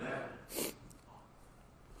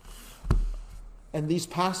 And these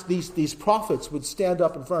prophets would stand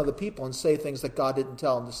up in front of the people and say things that God didn't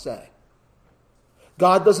tell them to say.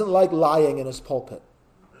 God doesn't like lying in his pulpit.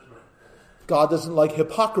 God doesn't like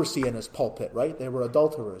hypocrisy in his pulpit, right? They were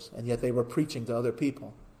adulterers, and yet they were preaching to other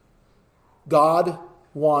people. God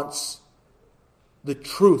wants the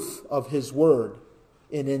truth of his word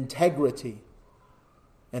in integrity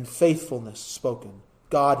and faithfulness spoken.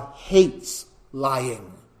 God hates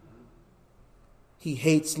lying. He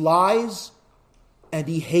hates lies, and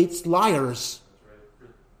he hates liars.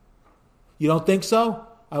 You don't think so?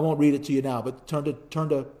 I won't read it to you now, but turn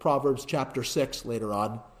to Proverbs chapter 6 later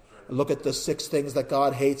on. And look at the 6 things that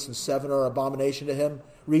God hates and 7 are abomination to him.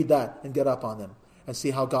 Read that and get up on them and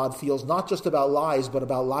see how God feels not just about lies, but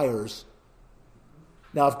about liars.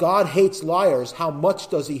 Now, if God hates liars, how much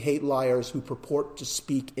does he hate liars who purport to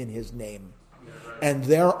speak in his name? And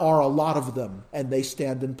there are a lot of them, and they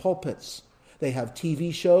stand in pulpits. They have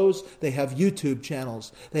TV shows, they have YouTube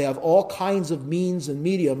channels, they have all kinds of means and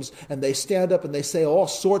mediums, and they stand up and they say all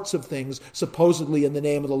sorts of things, supposedly in the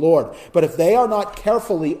name of the Lord. But if they are not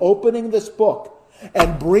carefully opening this book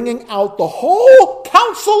and bringing out the whole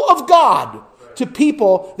counsel of God to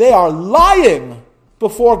people, they are lying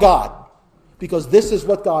before God. Because this is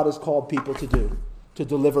what God has called people to do, to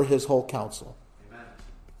deliver his whole counsel.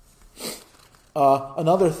 Amen.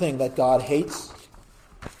 Another thing that God hates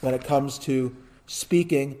when it comes to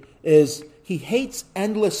speaking is he hates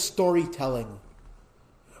endless storytelling.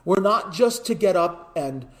 We're not just to get up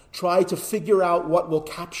and try to figure out what will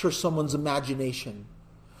capture someone's imagination.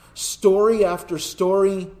 Story after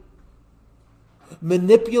story,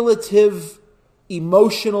 manipulative,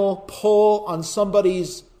 emotional pull on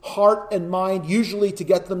somebody's heart and mind, usually to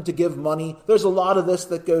get them to give money. There's a lot of this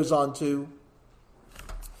that goes on too.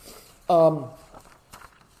 1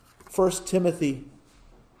 Timothy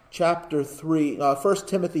chapter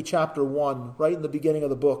 1, right in the beginning of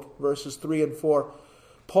the book, verses 3 and 4.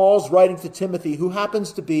 Paul's writing to Timothy, who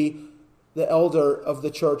happens to be the elder of the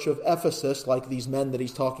church of Ephesus, like these men that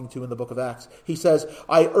he's talking to in the book of Acts. He says,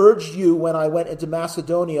 I urged you when I went into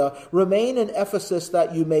Macedonia, remain in Ephesus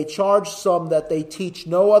that you may charge some that they teach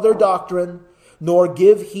no other doctrine, nor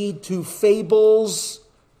give heed to fables,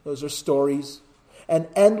 those are stories, and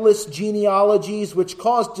endless genealogies which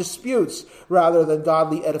cause disputes rather than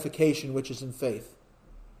godly edification which is in faith.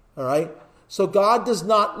 All right? So God does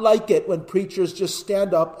not like it when preachers just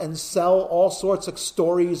stand up and sell all sorts of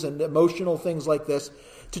stories and emotional things like this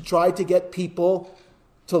to try to get people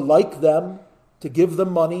to like them, to give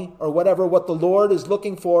them money or whatever. What the Lord is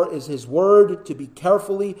looking for is His Word to be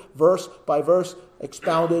carefully, verse by verse,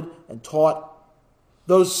 expounded and taught.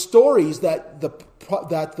 Those stories that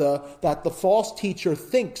the false teacher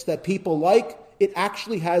thinks that people like, it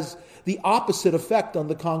actually has the opposite effect on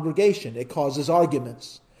the congregation. It causes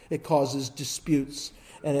arguments. It causes disputes,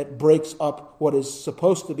 and it breaks up what is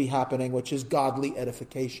supposed to be happening, which is godly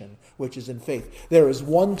edification, which is in faith. There is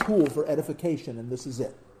one tool for edification, and this is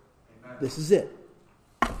it. Amen. This is it.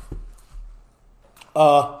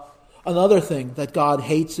 Another thing that God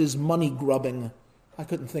hates is money grubbing. I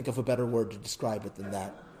couldn't think of a better word to describe it than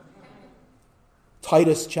that.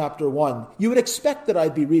 Titus chapter 1. You would expect that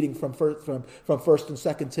I'd be reading from 1st and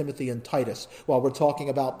 2nd Timothy and Titus while we're talking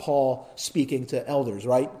about Paul speaking to elders,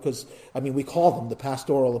 right? Because, we call them the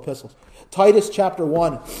pastoral epistles. Titus chapter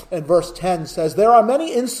 1 and verse 10 says, there are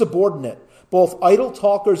many insubordinate, both idle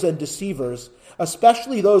talkers and deceivers,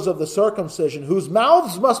 especially those of the circumcision, whose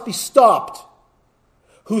mouths must be stopped,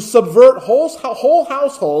 who subvert whole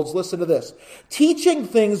households, listen to this, teaching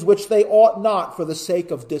things which they ought not for the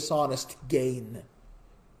sake of dishonest gain.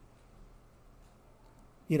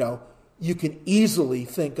 You can easily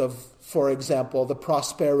think of, for example, the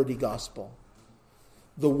prosperity gospel,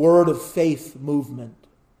 the word of faith movement.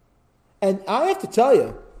 And I have to tell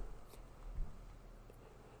you,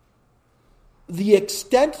 the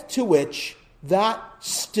extent to which that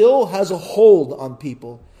still has a hold on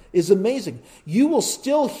people is amazing. You will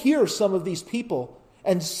still hear some of these people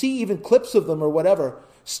and see even clips of them or whatever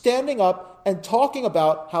standing up and talking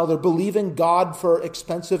about how they're believing God for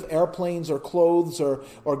expensive airplanes or clothes or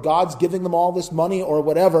God's giving them all this money or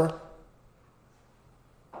whatever.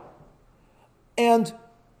 And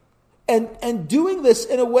doing this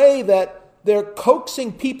in a way that they're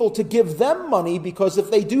coaxing people to give them money because if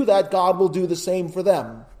they do that, God will do the same for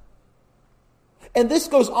them. And this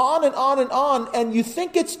goes on and on and on, and you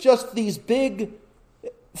think it's just these big,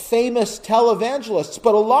 famous televangelists,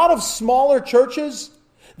 but a lot of smaller churches,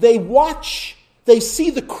 they see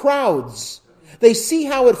the crowds, they see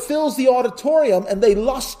how it fills the auditorium, and they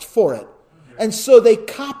lust for it. And so they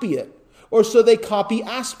copy it, or so they copy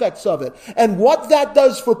aspects of it. And what that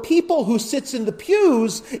does for people who sits in the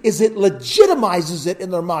pews is it legitimizes it in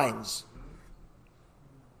their minds.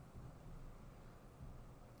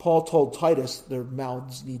 Paul told Titus their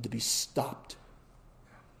mouths need to be stopped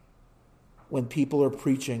when people are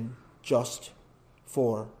preaching just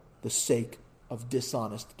for the sake of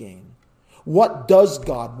dishonest gain. What does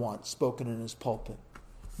God want spoken in his pulpit?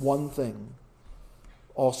 One thing.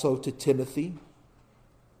 Also to Timothy,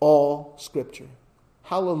 all Scripture.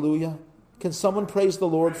 Hallelujah. Can someone praise the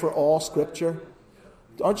Lord for all Scripture?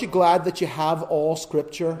 Aren't you glad that you have all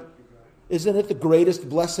Scripture? Isn't it the greatest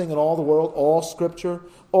blessing in all the world? All Scripture.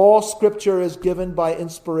 All Scripture is given by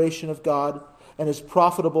inspiration of God and is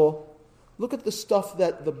profitable. Look at the stuff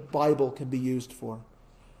that the Bible can be used for.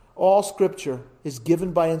 All Scripture is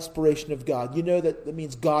given by inspiration of God. You know that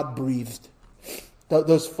means God breathed.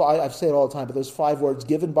 Those five, I say it all the time, but those 5 words,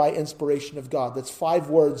 given by inspiration of God. That's 5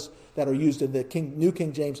 words that are used in the New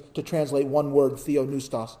King James to translate one word,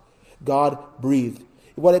 theopneustos. God breathed.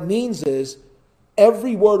 What it means is,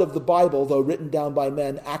 every word of the Bible, though written down by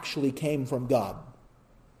men, actually came from God.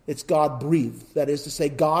 It's God breathed. That is to say,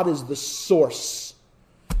 God is the source.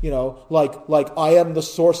 Like I am the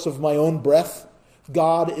source of my own breath.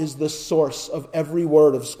 God is the source of every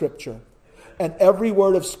word of Scripture. And every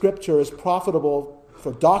word of Scripture is profitable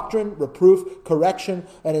for doctrine, reproof, correction,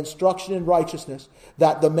 and instruction in righteousness,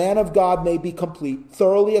 that the man of God may be complete,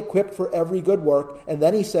 thoroughly equipped for every good work. And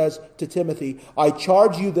then he says to Timothy, I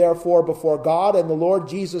charge you therefore before God and the Lord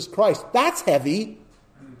Jesus Christ. That's heavy.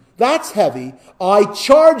 That's heavy. I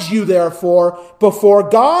charge you therefore before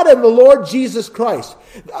God and the Lord Jesus Christ.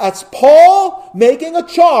 That's Paul making a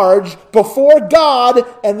charge before God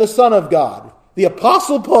and the Son of God. The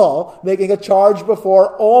Apostle Paul making a charge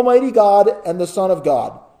before Almighty God and the Son of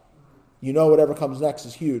God. You know whatever comes next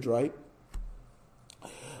is huge, right?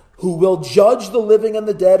 Who will judge the living and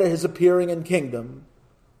the dead at his appearing in kingdom.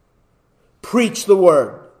 Preach the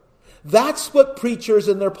word. That's what preachers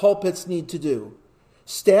in their pulpits need to do.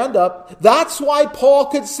 Stand up. That's why Paul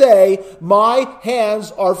could say, my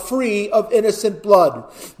hands are free of innocent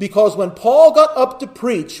blood. Because when Paul got up to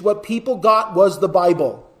preach, what people got was the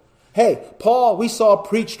Bible. Hey, Paul, we saw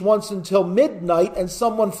preached once until midnight and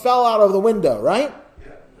someone fell out of the window, right?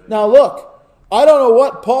 Now look, I don't know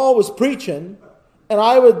what Paul was preaching, and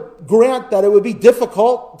I would grant that it would be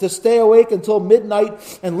difficult to stay awake until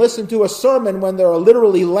midnight and listen to a sermon when there are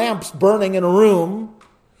literally lamps burning in a room.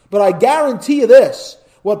 But I guarantee you this,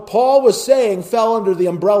 what Paul was saying fell under the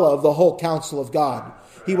umbrella of the whole counsel of God.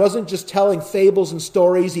 He wasn't just telling fables and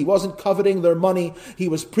stories. He wasn't coveting their money. He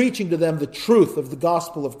was preaching to them the truth of the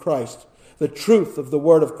gospel of Christ, the truth of the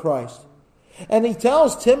word of Christ. And he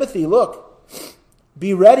tells Timothy, look,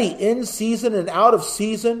 be ready in season and out of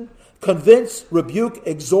season. Convince, rebuke,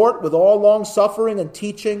 exhort with all long suffering and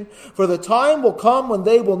teaching. For the time will come when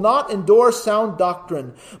they will not endure sound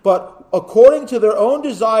doctrine, but according to their own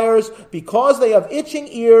desires, because they have itching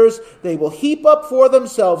ears, they will heap up for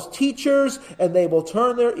themselves teachers, and they will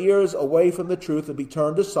turn their ears away from the truth and be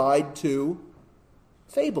turned aside to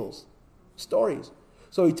fables, stories.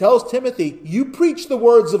 So he tells Timothy, you preach the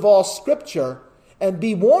words of all Scripture, and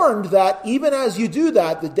be warned that even as you do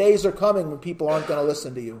that, the days are coming when people aren't going to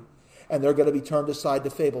listen to you. And they're going to be turned aside to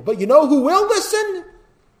fable. But you know who will listen?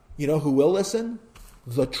 You know who will listen?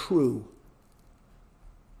 The true.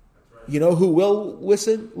 You know who will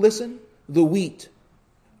listen? The wheat.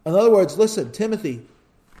 In other words, listen, Timothy,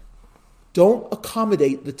 don't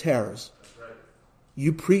accommodate the tares.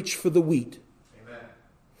 You preach for the wheat.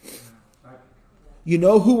 Amen. You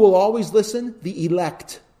know who will always listen? The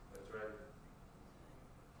elect.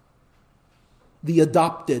 The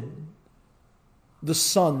adopted. The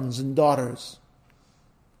sons and daughters.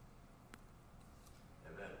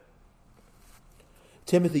 Amen.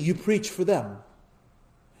 Timothy, you preach for them.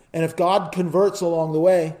 And if God converts along the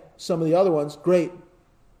way some of the other ones, great.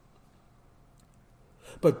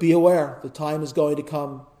 But be aware, the time is going to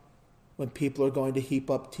come when people are going to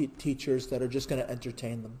heap up teachers that are just going to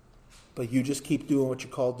entertain them. But you just keep doing what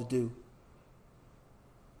you're called to do.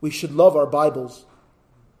 We should love our Bibles.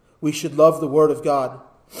 We should love the Word of God.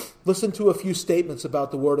 Listen to a few statements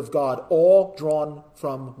about the Word of God, all drawn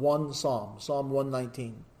from one psalm, Psalm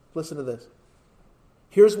 119. Listen to this.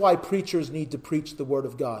 Here's why preachers need to preach the Word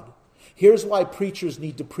of God. Here's why preachers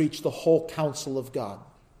need to preach the whole counsel of God.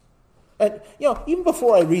 And, even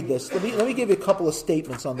before I read this, let me give you a couple of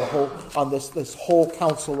statements on this whole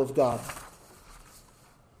counsel of God.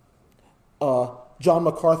 John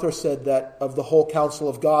MacArthur said that of the whole counsel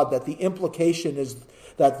of God, that the implication is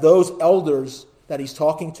that those elders that he's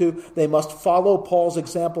talking to, they must follow Paul's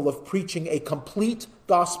example of preaching a complete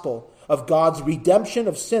gospel of God's redemption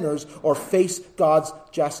of sinners or face God's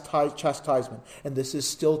chastisement. And this is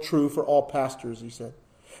still true for all pastors, he said.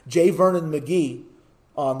 J. Vernon McGee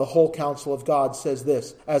on the whole counsel of God says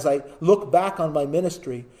this: as I look back on my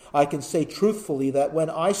ministry, I can say truthfully that when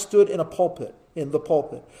I stood in the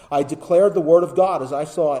pulpit, I declared the word of God as I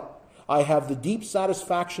saw it. I have the deep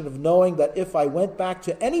satisfaction of knowing that if I went back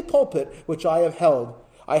to any pulpit which I have held,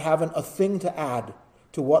 I haven't a thing to add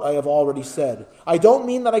to what I have already said. I don't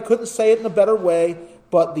mean that I couldn't say it in a better way,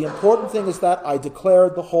 but the important thing is that I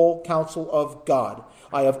declared the whole counsel of God.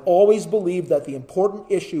 I have always believed that the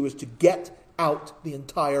important issue is to get out the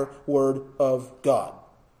entire Word of God.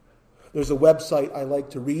 There's a website I like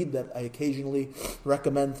to read that I occasionally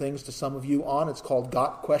recommend things to some of you on. It's called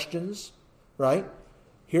Got Questions, right?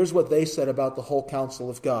 Here's what they said about the whole counsel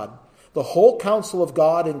of God. The whole counsel of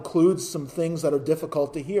God includes some things that are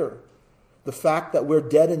difficult to hear. The fact that we're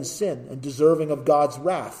dead in sin and deserving of God's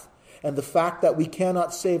wrath, and the fact that we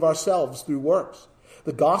cannot save ourselves through works.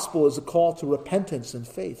 The gospel is a call to repentance and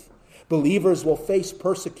faith. Believers will face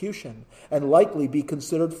persecution and likely be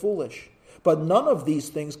considered foolish. But none of these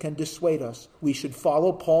things can dissuade us. We should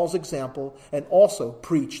follow Paul's example and also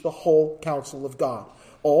preach the whole counsel of God.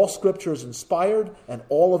 All Scripture is inspired, and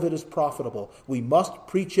all of it is profitable. We must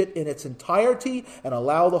preach it in its entirety and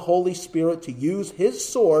allow the Holy Spirit to use his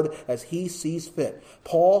sword as he sees fit.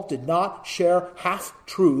 Paul did not share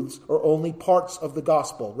half-truths or only parts of the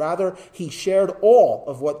gospel. Rather, he shared all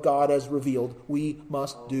of what God has revealed. We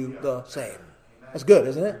must do the same. That's good,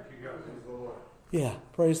 isn't it? Yeah,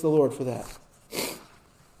 praise the Lord for that.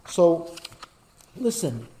 So,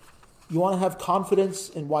 listen. You want to have confidence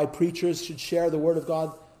in why preachers should share the Word of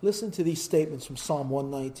God? Listen to these statements from Psalm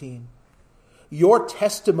 119. Your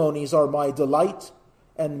testimonies are my delight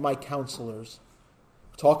and my counselors.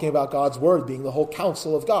 Talking about God's Word being the whole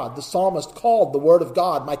counsel of God. The psalmist called the Word of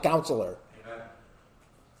God my counselor. Amen.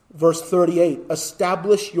 Verse 38,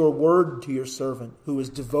 establish your word to your servant who is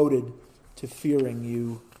devoted to fearing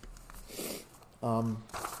you.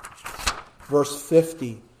 Verse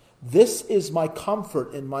 50, this is my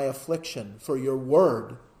comfort in my affliction, for your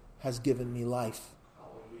word has given me life.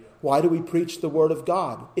 Hallelujah. Why do we preach the word of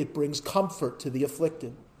God? It brings comfort to the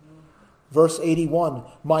afflicted. Verse 81,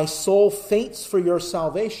 my soul faints for your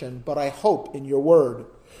salvation, but I hope in your word.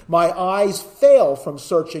 My eyes fail from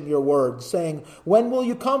searching your word, saying, when will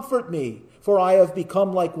you comfort me? For I have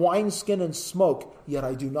become like wineskin and smoke, yet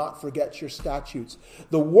I do not forget your statutes.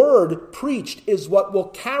 The word preached is what will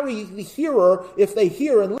carry the hearer if they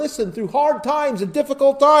hear and listen through hard times and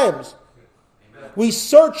difficult times. Amen. We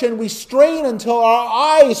search and we strain until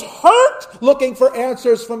our eyes hurt looking for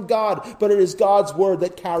answers from God, but it is God's word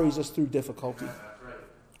that carries us through difficulty. Amen. Right.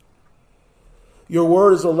 Your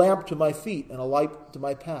word is a lamp to my feet and a light to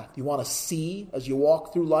my path. You want to see as you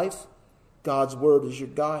walk through life? God's word is your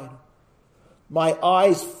guide. My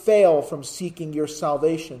eyes fail from seeking your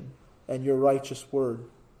salvation and your righteous word.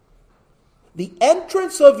 The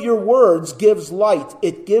entrance of your words gives light.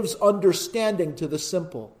 It gives understanding to the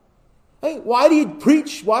simple. Hey, why do you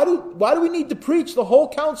preach? Why do we need to preach the whole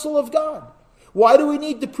counsel of God? Why do we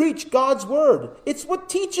need to preach God's word? It's what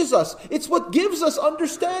teaches us. It's what gives us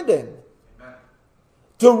understanding. Amen.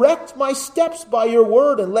 Direct my steps by your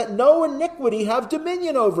word and let no iniquity have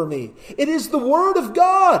dominion over me. It is the word of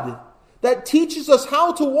God that teaches us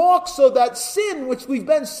how to walk so that sin, which we've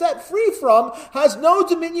been set free from, has no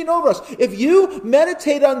dominion over us. If you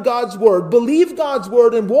meditate on God's word, believe God's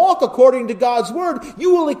word, and walk according to God's word,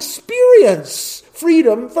 you will experience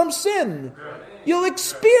freedom from sin. You'll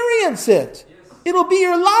experience it. It'll be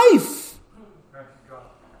your life.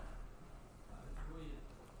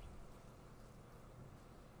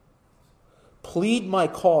 Plead my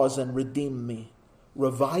cause and redeem me.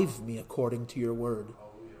 Revive me according to your word.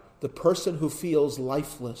 The person who feels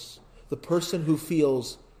lifeless, the person who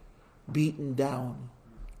feels beaten down,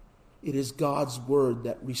 it is God's word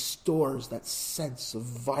that restores that sense of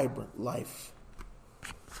vibrant life.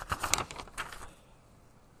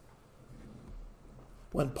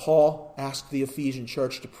 When Paul asked the Ephesian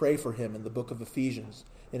church to pray for him in the book of Ephesians,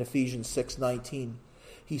 in Ephesians 6:19,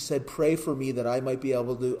 he said, pray for me that I might be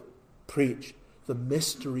able to preach the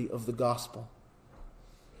mystery of the gospel.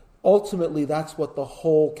 Ultimately, that's what the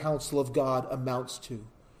whole counsel of God amounts to.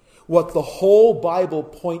 What the whole Bible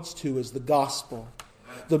points to is the gospel.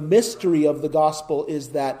 The mystery of the gospel is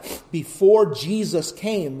that before Jesus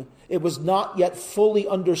came, it was not yet fully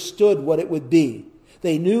understood what it would be.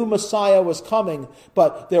 They knew Messiah was coming,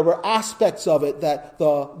 but there were aspects of it that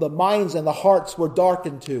the minds and the hearts were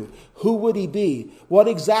darkened to. Who would he be? What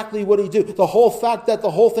exactly would he do? The whole fact that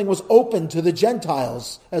the whole thing was open to the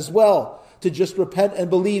Gentiles as well, to just repent and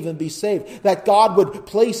believe and be saved. That God would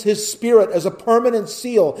place his Spirit as a permanent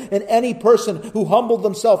seal in any person who humbled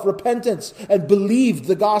themselves, repentance, and believed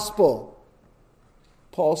the gospel.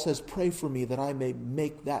 Paul says, pray for me that I may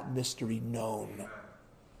make that mystery known.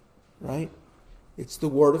 Right? It's the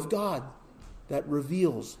Word of God that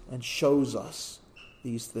reveals and shows us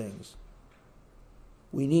these things.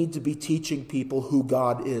 We need to be teaching people who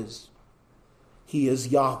God is. He is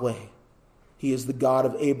Yahweh. He is the God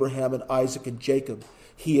of Abraham and Isaac and Jacob.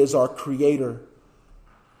 He is our Creator.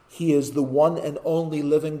 He is the one and only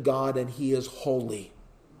living God, and He is holy.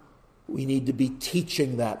 We need to be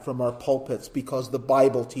teaching that from our pulpits because the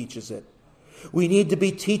Bible teaches it. We need to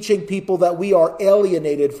be teaching people that we are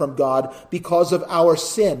alienated from God because of our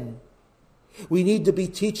sin. We need to be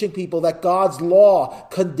teaching people that God's law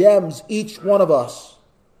condemns each one of us.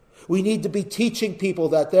 We need to be teaching people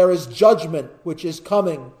that there is judgment which is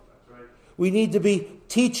coming. We need to be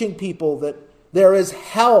teaching people that there is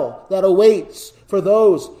hell that awaits for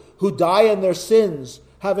those who die in their sins,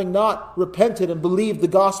 having not repented and believed the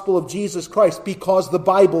gospel of Jesus Christ, because the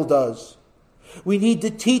Bible does. We need to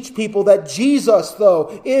teach people that Jesus,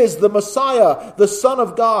 though, is the Messiah, the Son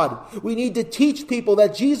of God. We need to teach people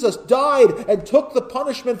that Jesus died and took the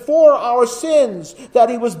punishment for our sins, that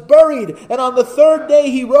he was buried, and on the third day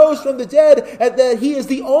he rose from the dead, and that he is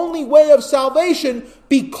the only way of salvation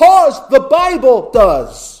because the Bible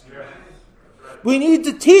does. We need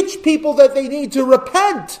to teach people that they need to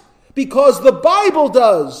repent because the Bible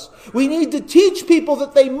does. We need to teach people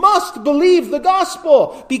that they must believe the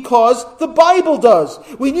gospel because the Bible does.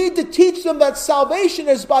 We need to teach them that salvation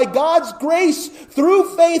is by God's grace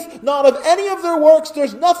through faith, not of any of their works.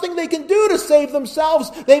 There's nothing they can do to save themselves.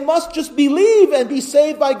 They must just believe and be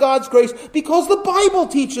saved by God's grace because the Bible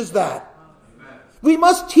teaches that. We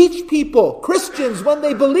must teach people, Christians, when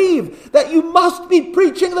they believe, that you must be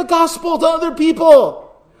preaching the gospel to other people.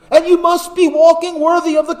 And you must be walking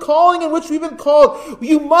worthy of the calling in which we've been called.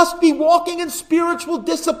 You must be walking in spiritual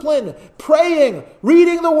discipline, praying,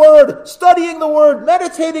 reading the Word, studying the Word,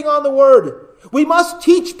 meditating on the Word. We must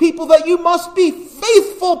teach people that you must be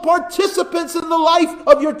faithful participants in the life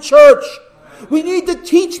of your church. We need to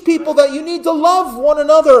teach people that you need to love one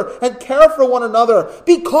another and care for one another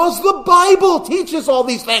because the Bible teaches all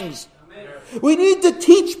these things. We need to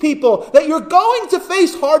teach people that you're going to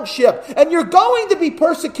face hardship and you're going to be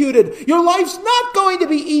persecuted. Your life's not going to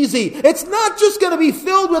be easy. It's not just going to be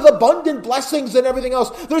filled with abundant blessings and everything else.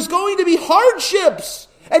 There's going to be hardships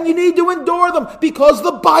and you need to endure them because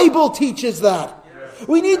the Bible teaches that.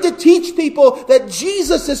 We need to teach people that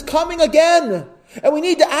Jesus is coming again. And we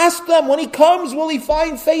need to ask them, when he comes, will he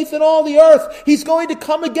find faith in all the earth? He's going to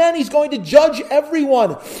come again. He's going to judge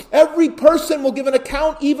everyone. Every person will give an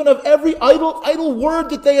account even of every idle word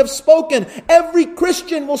that they have spoken. Every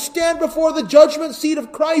Christian will stand before the judgment seat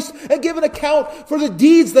of Christ and give an account for the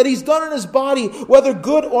deeds that he's done in his body, whether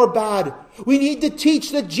good or bad. We need to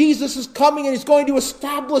teach that Jesus is coming and he's going to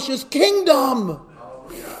establish his kingdom.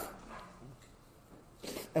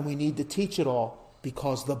 And we need to teach it all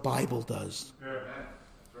because the Bible does.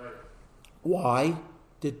 Why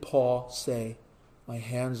did Paul say, my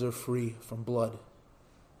hands are free from blood?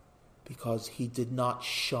 Because he did not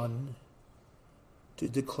shun to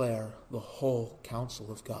declare the whole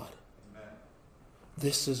counsel of God. Amen.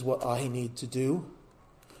 This is what I need to do.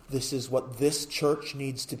 This is what this church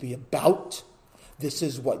needs to be about. This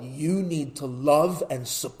is what you need to love and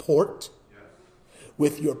support. Yes.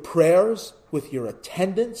 With your prayers, with your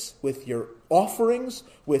attendance, with your offerings,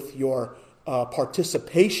 with your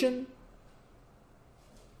participation.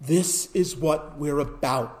 This is what we're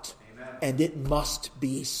about. Amen. And it must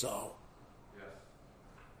be so. Yes.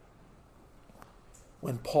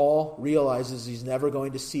 When Paul realizes he's never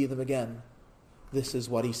going to see them again, this is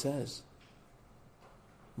what he says.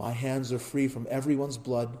 My hands are free from everyone's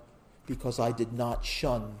blood because I did not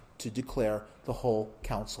shun to declare the whole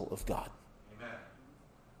counsel of God. Amen.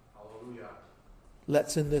 Hallelujah.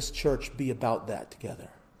 Let's in this church be about that together.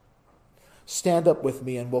 Stand up with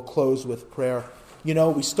me and we'll close with prayer. You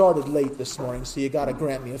know, we started late this morning, so you got to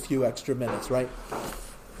grant me a few extra minutes, right?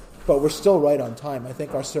 But we're still right on time. I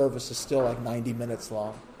think our service is still like 90 minutes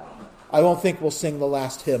long. I don't think we'll sing the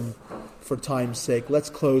last hymn for time's sake.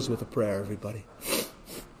 Let's close with a prayer, everybody.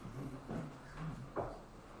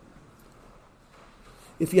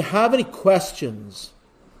 If you have any questions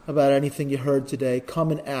about anything you heard today,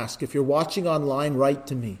 come and ask. If you're watching online, write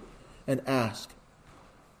to me and ask.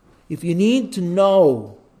 If you need to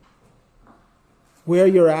know where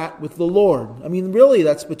you're at with the Lord, I mean, really,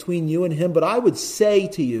 that's between you and him, but I would say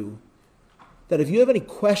to you that if you have any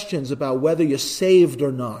questions about whether you're saved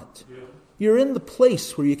or not, you're in the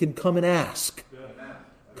place where you can come and ask.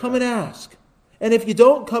 Come and ask. And if you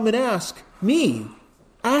don't come and ask me,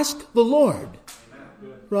 ask the Lord.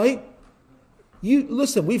 Right? You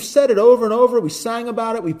listen, we've said it over and over. We sang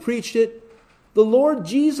about it. We preached it. The Lord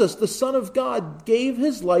Jesus, the Son of God, gave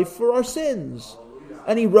his life for our sins.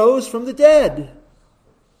 And he rose from the dead.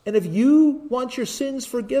 And if you want your sins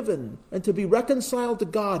forgiven and to be reconciled to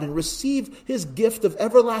God and receive his gift of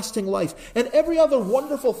everlasting life and every other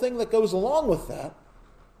wonderful thing that goes along with that,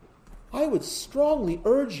 I would strongly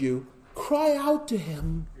urge you, cry out to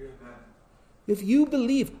him. If you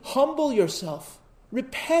believe, humble yourself.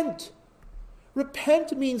 Repent.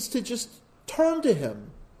 Repent means to just turn to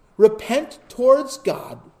him. Repent towards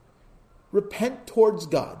God. Repent towards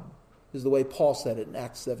God is the way Paul said it in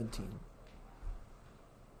Acts 17.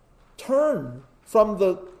 Turn from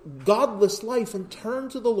the godless life and turn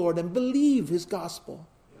to the Lord and believe his gospel.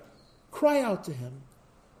 Yes. Cry out to him.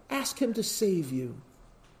 Ask him to save you.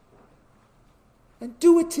 And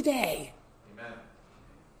do it today. Amen.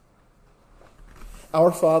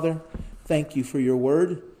 Our Father, thank you for your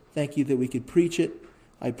word. Thank you that we could preach it.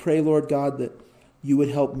 I pray, Lord God, that you would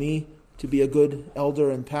help me to be a good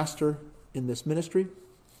elder and pastor in this ministry,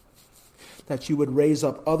 that you would raise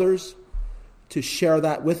up others to share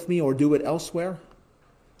that with me or do it elsewhere.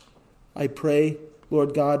 I pray,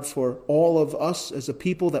 Lord God, for all of us as a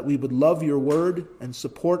people, that we would love your word and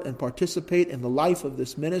support and participate in the life of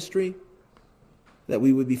this ministry, that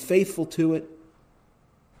we would be faithful to it.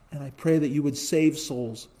 And I pray that you would save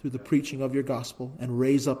souls through the preaching of your gospel and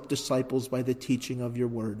raise up disciples by the teaching of your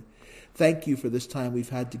word. Thank you for this time we've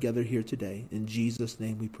had together here today. In Jesus'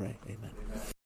 name we pray. Amen.